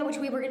week. Oh yeah, which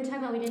we were going to talk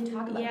about. We didn't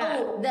talk about. Yeah.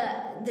 Oh,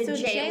 the So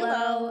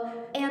J-Lo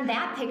and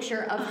that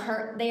picture of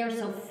her. They are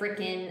so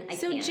freaking.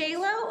 So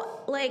J-Lo,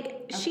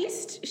 like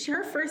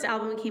her first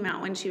album came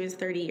out when she was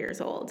 30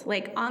 years old.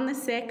 Like On the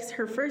 6th,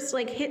 her first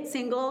like hit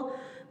single,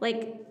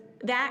 like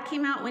that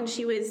came out when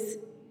she was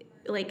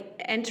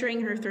like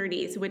entering her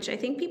 30s, which I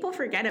think people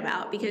forget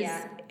about because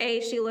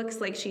A, she looks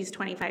like she's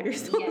 25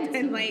 years old,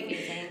 and like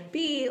confusing.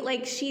 B,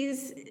 like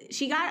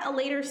she got a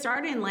later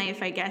start in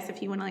life, I guess,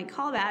 if you want to like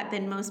call that,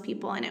 than most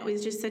people, and it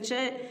was just such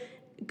a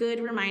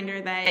good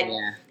reminder that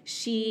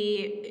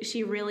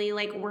she really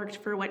like worked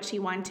for what she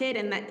wanted,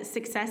 and that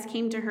success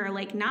came to her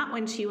like not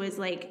when she was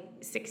like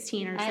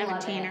 16 or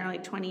 17 or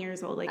like 20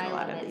 years old, like a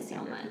lot of these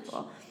younger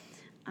people.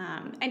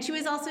 And she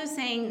was also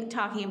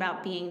talking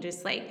about being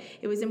just like,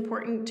 it was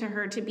important to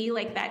her to be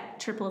like that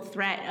triple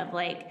threat of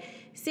like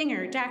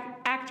singer,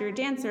 actor,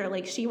 dancer.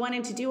 Like she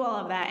wanted to do all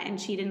of that, and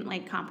she didn't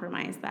like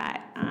compromise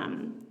that.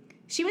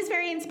 She was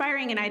very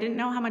inspiring, and I didn't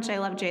know how much I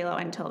loved J-Lo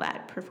until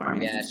that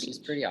performance. Yeah, she's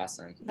pretty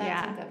awesome.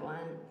 That's a good one.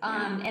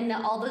 And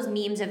all those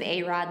memes of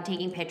A-Rod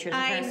taking pictures of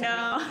her. I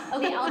know.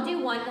 Okay, I'll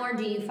do one more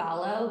Do You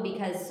Follow,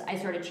 because I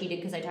sort of cheated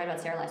because I talked about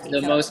Sarah last week.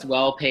 The most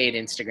well-paid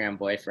Instagram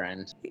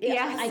boyfriend.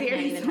 Yeah, I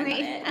can't even talk about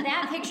seriously. it.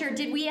 That picture,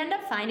 did we end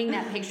up finding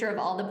that picture of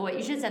all the boys?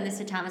 You should send this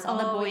to Thomas. All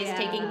the boys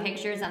taking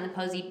pictures on the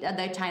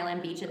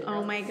Thailand beach of the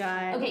girls. Oh my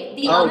God.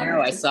 Okay,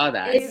 no, I saw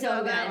that. It's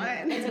so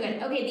good. It's so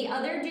good. Okay, the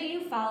other Do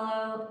You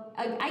Follow,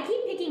 I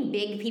keep picking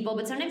big people,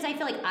 but sometimes I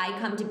feel like I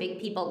come to big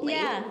people late.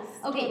 Yes,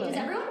 Okay, totally. does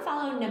everyone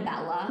follow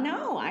Nabella?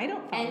 No, I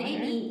don't follow her.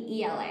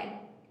 Nabela.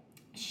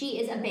 She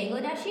is a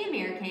Bangladeshi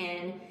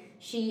American.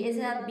 She is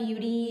a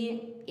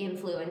beauty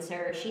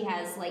influencer. She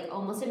has like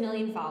almost 1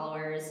 million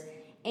followers,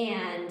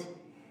 and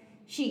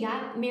she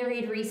got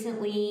married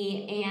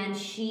recently, and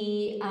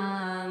she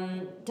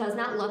does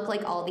not look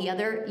like all the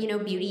other,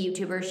 beauty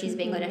YouTubers. She's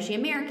Bangladeshi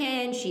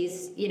American.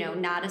 She's,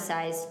 not a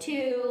size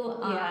 2.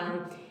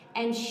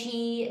 And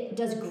she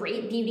does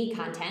great beauty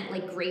content,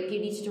 like great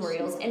beauty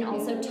tutorials, and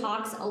also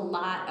talks a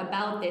lot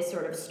about this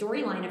sort of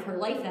storyline of her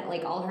life that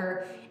like all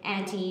her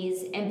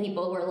aunties and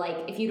people were like,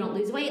 if you don't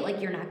lose weight,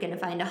 like you're not going to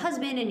find a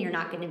husband and you're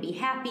not going to be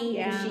happy.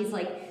 And she's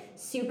like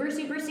super,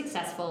 super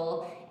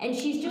successful. And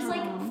she's just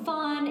like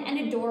fun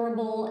and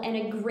adorable and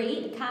a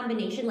great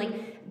combination.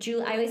 Like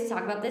Julie, I always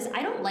talk about this.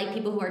 I don't like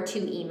people who are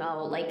too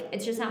emo. Like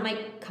it's just not my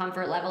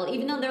comfort level,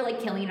 even though they're like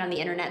killing it on the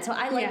internet. So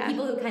I like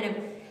people who kind of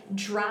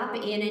drop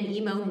in an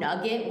emo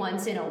nugget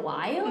once in a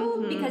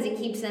while because it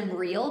keeps them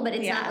real, but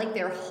it's not like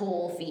their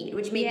whole feed,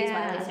 which maybe is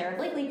why I like Sarah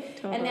Blakely.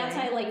 Totally. And that's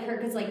why I like her,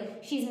 because like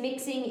she's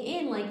mixing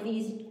in like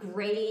these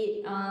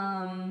great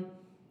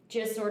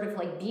just sort of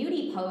like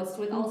beauty posts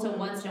with also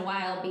once in a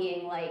while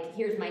being like,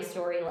 here's my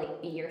story,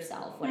 like be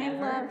yourself,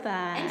 whatever. I love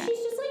that. And she's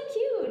just like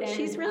cute. And,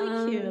 she's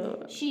really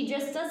cute. She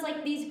just does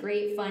like these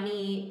great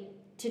funny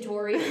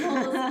tutorials.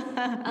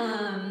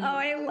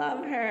 I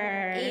love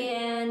her.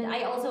 And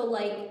I also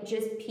like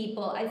just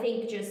people, I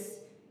think just,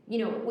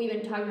 we've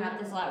been talking about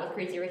this a lot with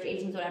Crazy Rich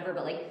Asians, whatever,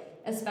 but like,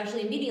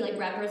 especially in beauty, like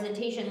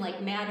representation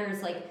like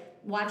matters, like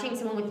watching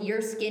someone with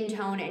your skin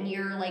tone and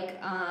your like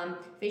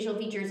facial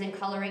features and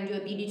coloring do a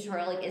beauty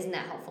tutorial, like isn't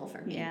that helpful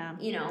for me? Yeah.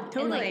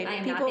 Totally. And like I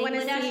am people not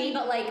Bangladeshi,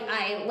 but like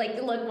I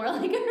like look more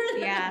like her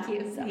than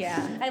you. So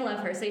I love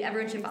her. So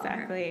everyone should follow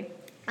her.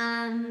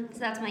 So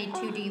that's my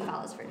 2 Do You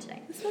Follows for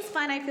today. This was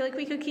fun. I feel like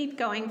we could keep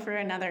going for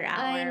another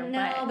hour. I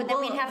know, but then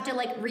we'd have to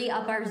like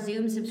re-up our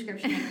Zoom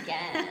subscription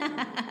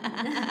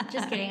again.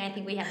 Just kidding. I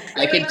think we have.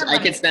 I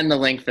could send the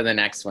link for the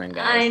next one,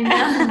 guys. I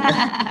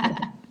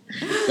know.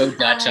 Go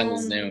Dutch on the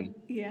Zoom.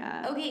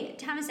 Yeah. Okay,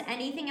 Thomas.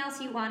 Anything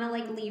else you want to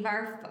like leave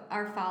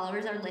our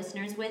followers, our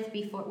listeners with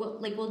before?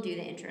 We'll do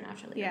the intro now,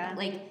 actually. Yeah.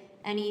 Like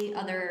any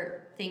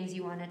other things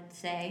you want to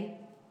say?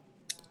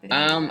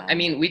 I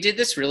mean, we did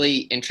this really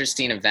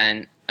interesting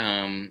event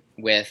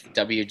with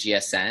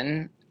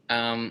WGSN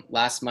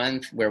last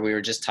month where we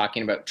were just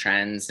talking about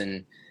trends,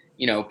 and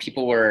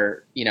people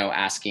were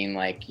asking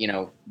like,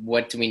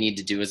 what do we need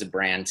to do as a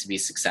brand to be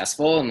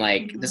successful? And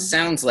like this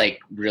sounds like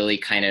really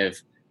kind of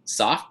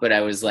soft, but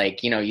I was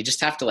like, you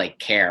just have to like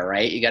care,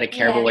 right? You got to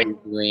care about what you're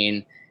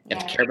doing. You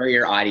have to care about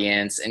your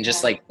audience and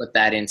just like put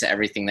that into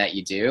everything that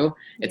you do.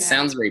 It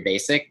sounds very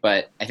basic,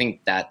 but I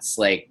think that's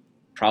like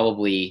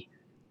probably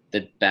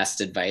the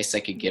best advice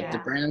I could give to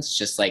brands.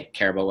 Just like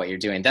care about what you're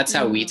doing. That's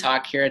how we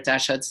talk here at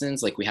Dash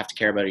Hudson's. Like we have to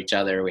care about each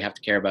other. We have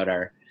to care about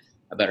our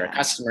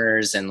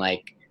customers and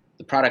like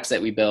the products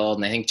that we build.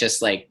 And I think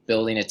just like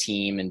building a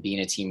team and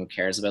being a team who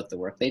cares about the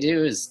work they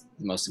do is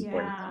the most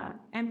important thing.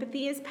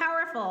 Empathy is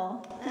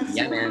powerful.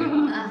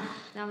 Man.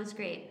 That was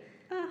great.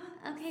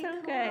 Okay, so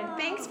cool. good.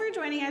 Thanks for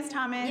joining us,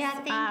 Thomas. Yeah,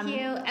 thank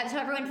you. So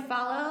everyone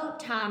follow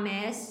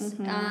Thomas.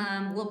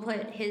 We'll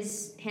put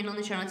his handle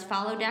in the show notes.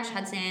 Follow Dash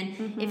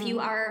Hudson. If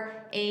you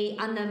are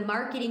on the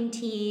marketing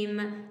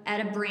team at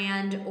a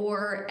brand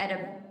or at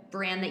a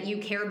brand that you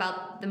care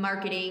about the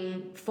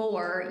marketing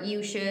for,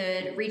 you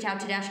should reach out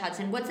to Dash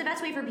Hudson. What's the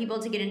best way for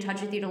people to get in touch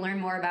with you to learn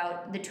more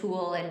about the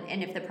tool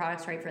and if the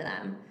product's right for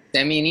them?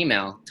 Send me an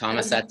email,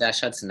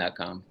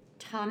 thomas@dashhudson.com.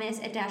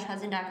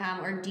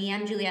 Thomas@dashhudson.com, or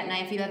DM Juliet and I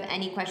if you have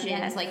any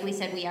questions. Like we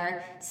said, we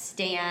are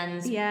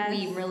stans.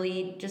 We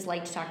really just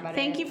like to talk about it.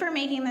 Thank you for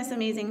making this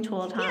amazing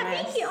tool, Thomas.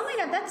 Yeah, thank you. Oh my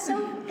God, that's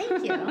so,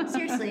 thank you.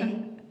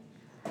 Seriously.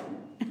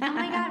 Oh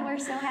my God, we're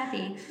so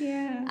happy.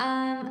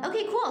 Yeah.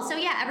 Okay, cool. So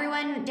yeah,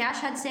 everyone, Dash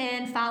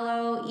Hudson,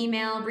 follow,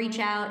 email, reach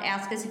out,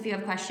 ask us if you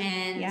have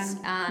questions.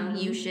 Yeah.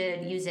 You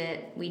should use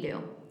it. We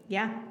do.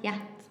 Yeah. Yeah.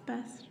 It's the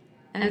best.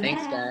 Okay.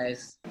 Thanks,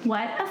 guys.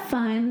 What a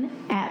fun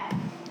ep.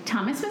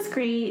 Thomas was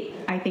great.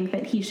 I think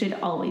that he should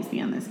always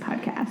be on this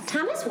podcast.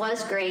 Thomas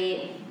was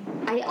great.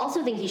 I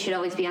also think he should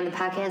always be on the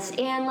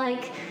podcast. And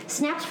like,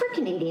 snaps for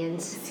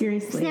Canadians.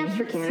 Seriously. Snaps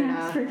for Canada.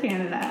 Snaps for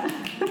Canada.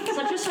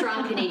 Such a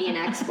strong Canadian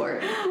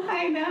export.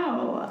 I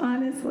know,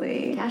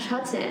 honestly. Dash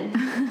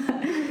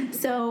Hudson.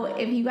 So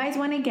if you guys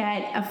want to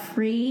get a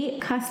free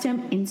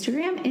custom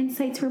Instagram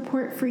insights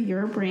report for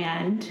your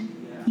brand,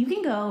 you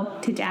can go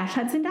to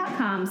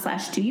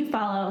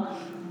dashhudson.com/doyoufollow,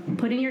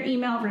 put in your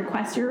email,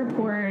 request your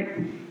report.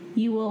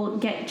 You will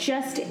get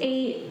just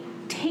a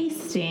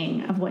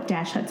tasting of what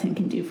Dash Hudson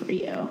can do for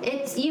you.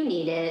 You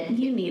need it.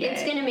 You need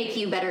It's it. going to make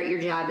you better at your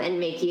job and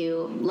make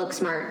you look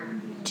smart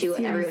to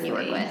everyone you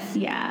work with.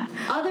 Yeah.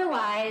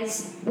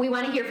 Otherwise, we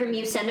want to hear from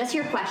you. Send us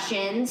your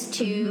questions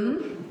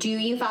to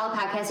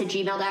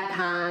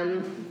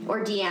doyoufollowpodcast@gmail.com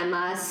or DM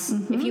us.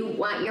 If you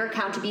want your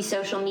account to be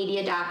social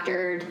media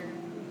doctored,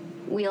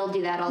 we'll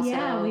do that also.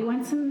 Yeah, we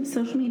want some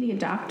social media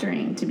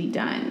doctoring to be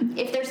done.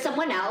 If there's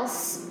someone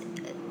else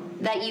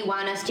that you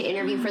want us to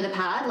interview for the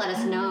pod, let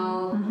us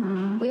know.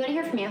 We want to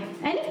hear from you.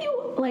 And if you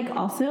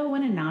also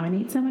want to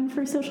nominate someone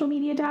for social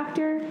media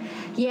doctor,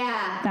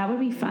 Yeah. that would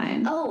be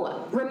fun.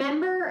 Oh,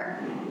 remember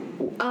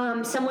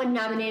someone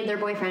nominated their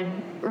boyfriend.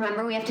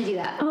 Remember, we have to do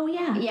that. Oh,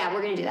 yeah. Yeah,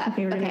 we're going to do that.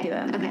 Okay, we're going to do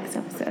that in the next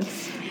episode.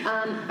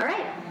 All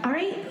right. All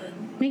right.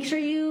 Make sure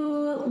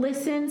you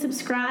listen,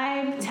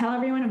 subscribe, tell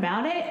everyone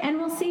about it, and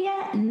we'll see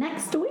you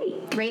next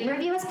week. Rate and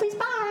review us, please.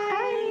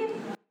 Bye.